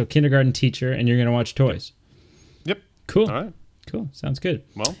 So Kindergarten Teacher, and you're gonna watch Toys. Yep. Cool. All right. Cool. Sounds good.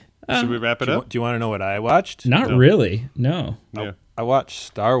 Well, should we wrap it Do up? you want to know what I watched? Not No. really. No. Yeah. I watched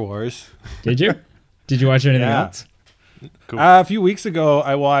Star Wars. Did you? Did you watch anything Yeah. else? Cool. A few weeks ago,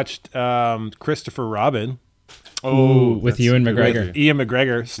 I watched Christopher Robin. Ooh, with that's Ewan a good McGregor. movie. Ian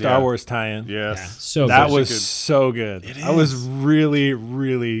McGregor, Star Yeah. Wars tie-in. Yes. So That good. was good. so good. It I was is. really,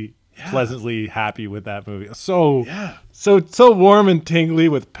 really pleasantly happy with that movie. So Yeah. so warm and tingly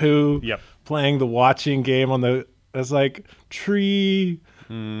with Pooh Yep. playing the watching game on the it's like tree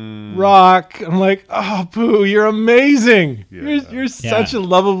rock. I'm like, oh Pooh, you're amazing. You're such a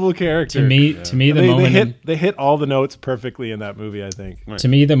lovable character. To me, the moment they hit all the notes perfectly in that movie, I think. to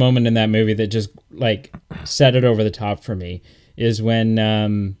me, the moment in that movie that just like set it over the top for me is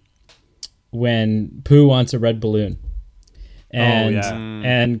when Pooh wants a red balloon. And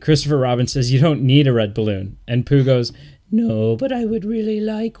and Christopher Robin says, "You don't need a red balloon." And Pooh goes, "No, but I would really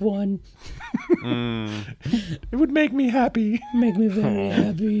like one. It would make me happy. Make me very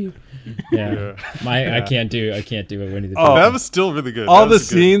happy." Yeah. I can't do it, Winnie the Pooh. Oh, That was still really good. All That the was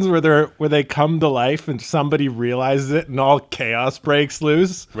good. scenes where they come to life and somebody realizes it and all chaos breaks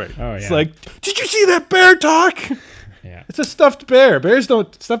loose. Right. Oh yeah. It's like, did you see that bear talk? yeah. It's a stuffed bear.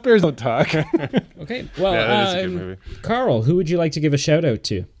 Stuffed bears don't talk. Okay. Well, Yeah, that is a good movie. Carl, who would you like to give a shout out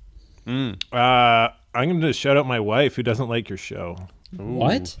to? I'm going to shout out my wife who doesn't like your show.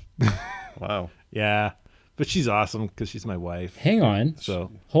 What? Wow. Yeah, but she's awesome because she's my wife. Hang on.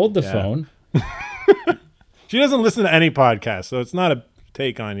 So Hold the Yeah. phone. she doesn't listen to any podcast, so it's not a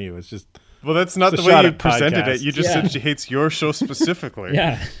take on you. It's just Well, that's not It's the a way shot you at presented podcast. it. You just Yeah. said she hates your show specifically.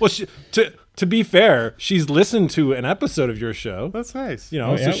 Yeah. well, to be fair, she's listened to an episode of your show. That's nice. You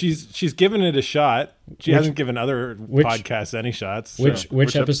know, Oh, so yeah. she's given it a shot. She hasn't given other which- podcasts any shots. so- Which Which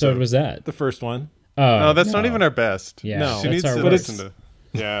episode episode? was that? the first one? No, that's not even our best. Yeah, No. that's She needs our to worst. listen to.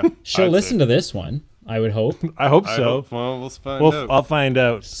 Yeah. She'll I'd listen say. to this one, I would hope. I hope I so. hope- well, we'll find Well, out. I'll find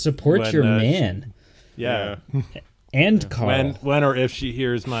out. Support When, your uh, man Yeah. and Carl. When or if she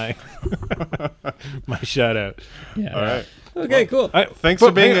hears my my shout out. Yeah. All right. Okay, cool. Thanks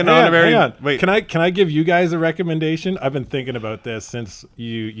for being an honorary- Hang on. Wait. Can I give you guys a recommendation? I've been thinking about this since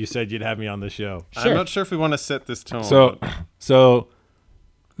you said you'd have me on the show. Sure. I'm not sure if we want to set this tone. So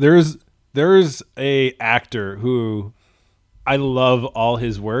there's a actor who I love all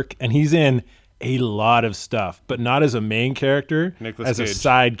his work, and he's in a lot of stuff, but not as a main character, Nicolas as a Cage.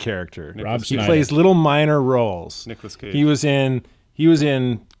 side character. Rob He Schneider. plays little minor roles. Nicolas Cage. He was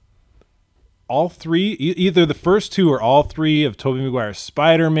in all three, either the first two or all three of Tobey Maguire's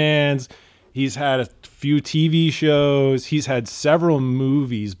Spider-Mans. He's had a few TV shows. He's had several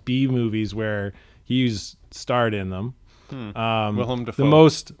movies, B movies, where he's starred in them. Willem Dafoe.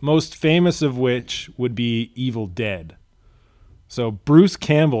 The most famous of which would be Evil Dead. So Bruce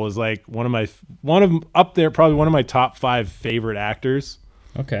Campbell is like probably one of my top 5 favorite actors.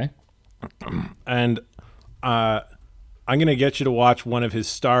 Okay. And I'm going to get you to watch one of his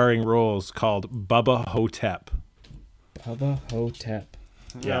starring roles called Bubba Hotep. Bubba Hotep.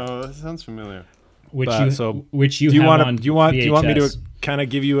 No, that sounds familiar. Which But, you so which you do you have want on do you want me to VHS. kind of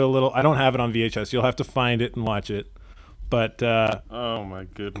give you a little? I don't have it on VHS. You'll have to find it and watch it. But Oh my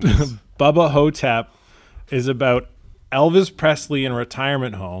goodness. Bubba Hotep is about Elvis Presley in a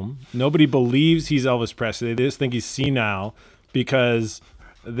retirement home. Nobody believes he's Elvis Presley. They just think he's senile because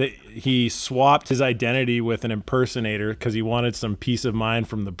he swapped his identity with an impersonator because he wanted some peace of mind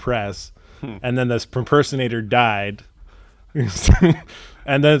from the press. And then this impersonator died.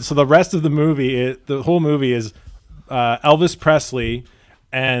 And then so the rest of the movie, the whole movie is Elvis Presley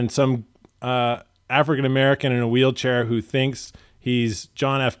and some African American in a wheelchair who thinks he's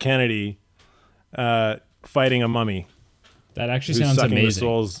John F. Kennedy fighting a mummy. That actually Who's sounds sucking the amazing.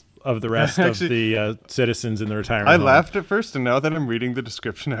 souls of the rest Actually- of the citizens in the retirement I home. laughed at first, and now that I'm reading the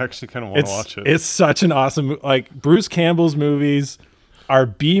description, I actually kind of want to watch it. It's such an awesome like Bruce Campbell's movies are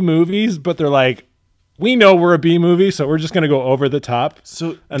B movies, but they're like, we know we're a B movie, so we're just gonna go over the top.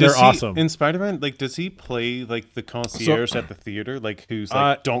 So and does they're he- awesome. In Spider-Man, like, does he play like the concierge at the theater, like who's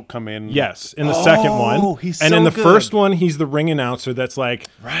like, don't come in? Yes, in the second one, he's and so in the good. first one, he's the ring announcer. That's like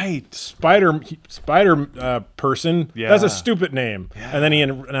Right. Spider person. Yeah. That's a stupid name, and then he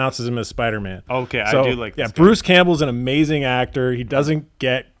announces him as Spider-Man. Okay, I So, do like yeah, this guy. Bruce Campbell's an amazing actor. He doesn't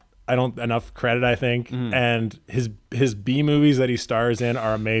get enough credit, I think, Mm-hmm. and his B movies that he stars in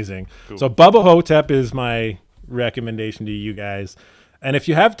are amazing. So Bubba Hotep is my recommendation to you guys. And if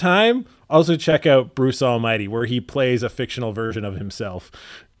you have time, also check out Bruce Almighty, where he plays a fictional version of himself,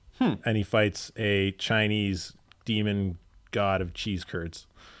 and he fights a Chinese demon god of cheese curds.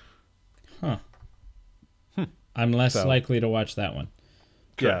 I'm less So- likely to watch that one.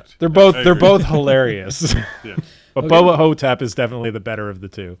 Correct. Yeah, they're I agree. both hilarious. Yeah. But Bubba Hotep is definitely the better of the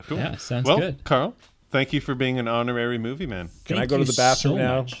two. Yeah, sounds Well, good. Carl, thank you for being an honorary movie man. Can I Thank go to you the bathroom so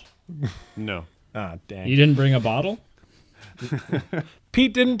now? much. No. Ah, dang. You didn't bring a bottle?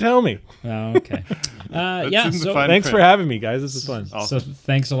 Pete didn't tell me. Oh, okay. Yeah. So thanks for having me, guys. This is fun. Awesome. So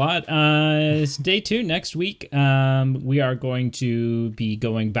thanks a lot. Stay tuned next week. We are going to be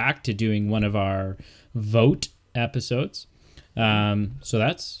going back to doing one of our vote episodes. So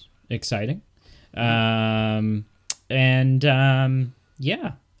that's exciting. Yeah.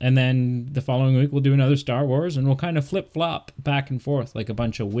 And then the following week we'll do another Star Wars, and we'll kind of flip-flop back and forth like a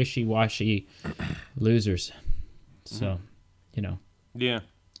bunch of wishy-washy losers. So, Yeah.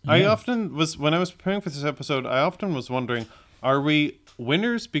 I often was, when I was preparing for this episode, I often was wondering, are we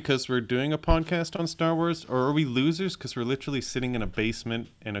winners because we're doing a podcast on Star Wars, or are we losers because we're literally sitting in a basement,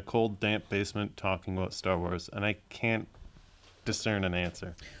 in a cold, damp basement, talking about Star Wars? And I can't discern an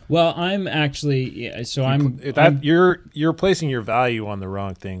answer. Well, I'm actually you're placing your value on the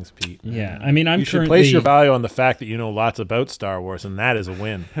wrong things, Pete. Yeah, I mean, you should place your value on the fact that you know lots about Star Wars, and that is a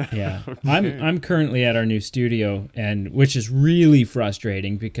win. Yeah, okay. I'm currently at our new studio, and which is really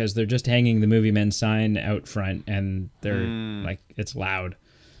frustrating because they're just hanging the Movie Men sign out front, and they're like it's loud.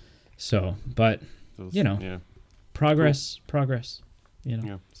 So, but progress.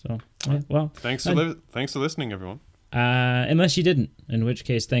 Yeah. So, well, thanks for listening, everyone. Unless you didn't, in which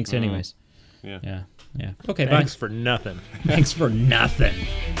case, thanks anyways. Yeah. Okay, Thanks for nothing. Thanks for nothing.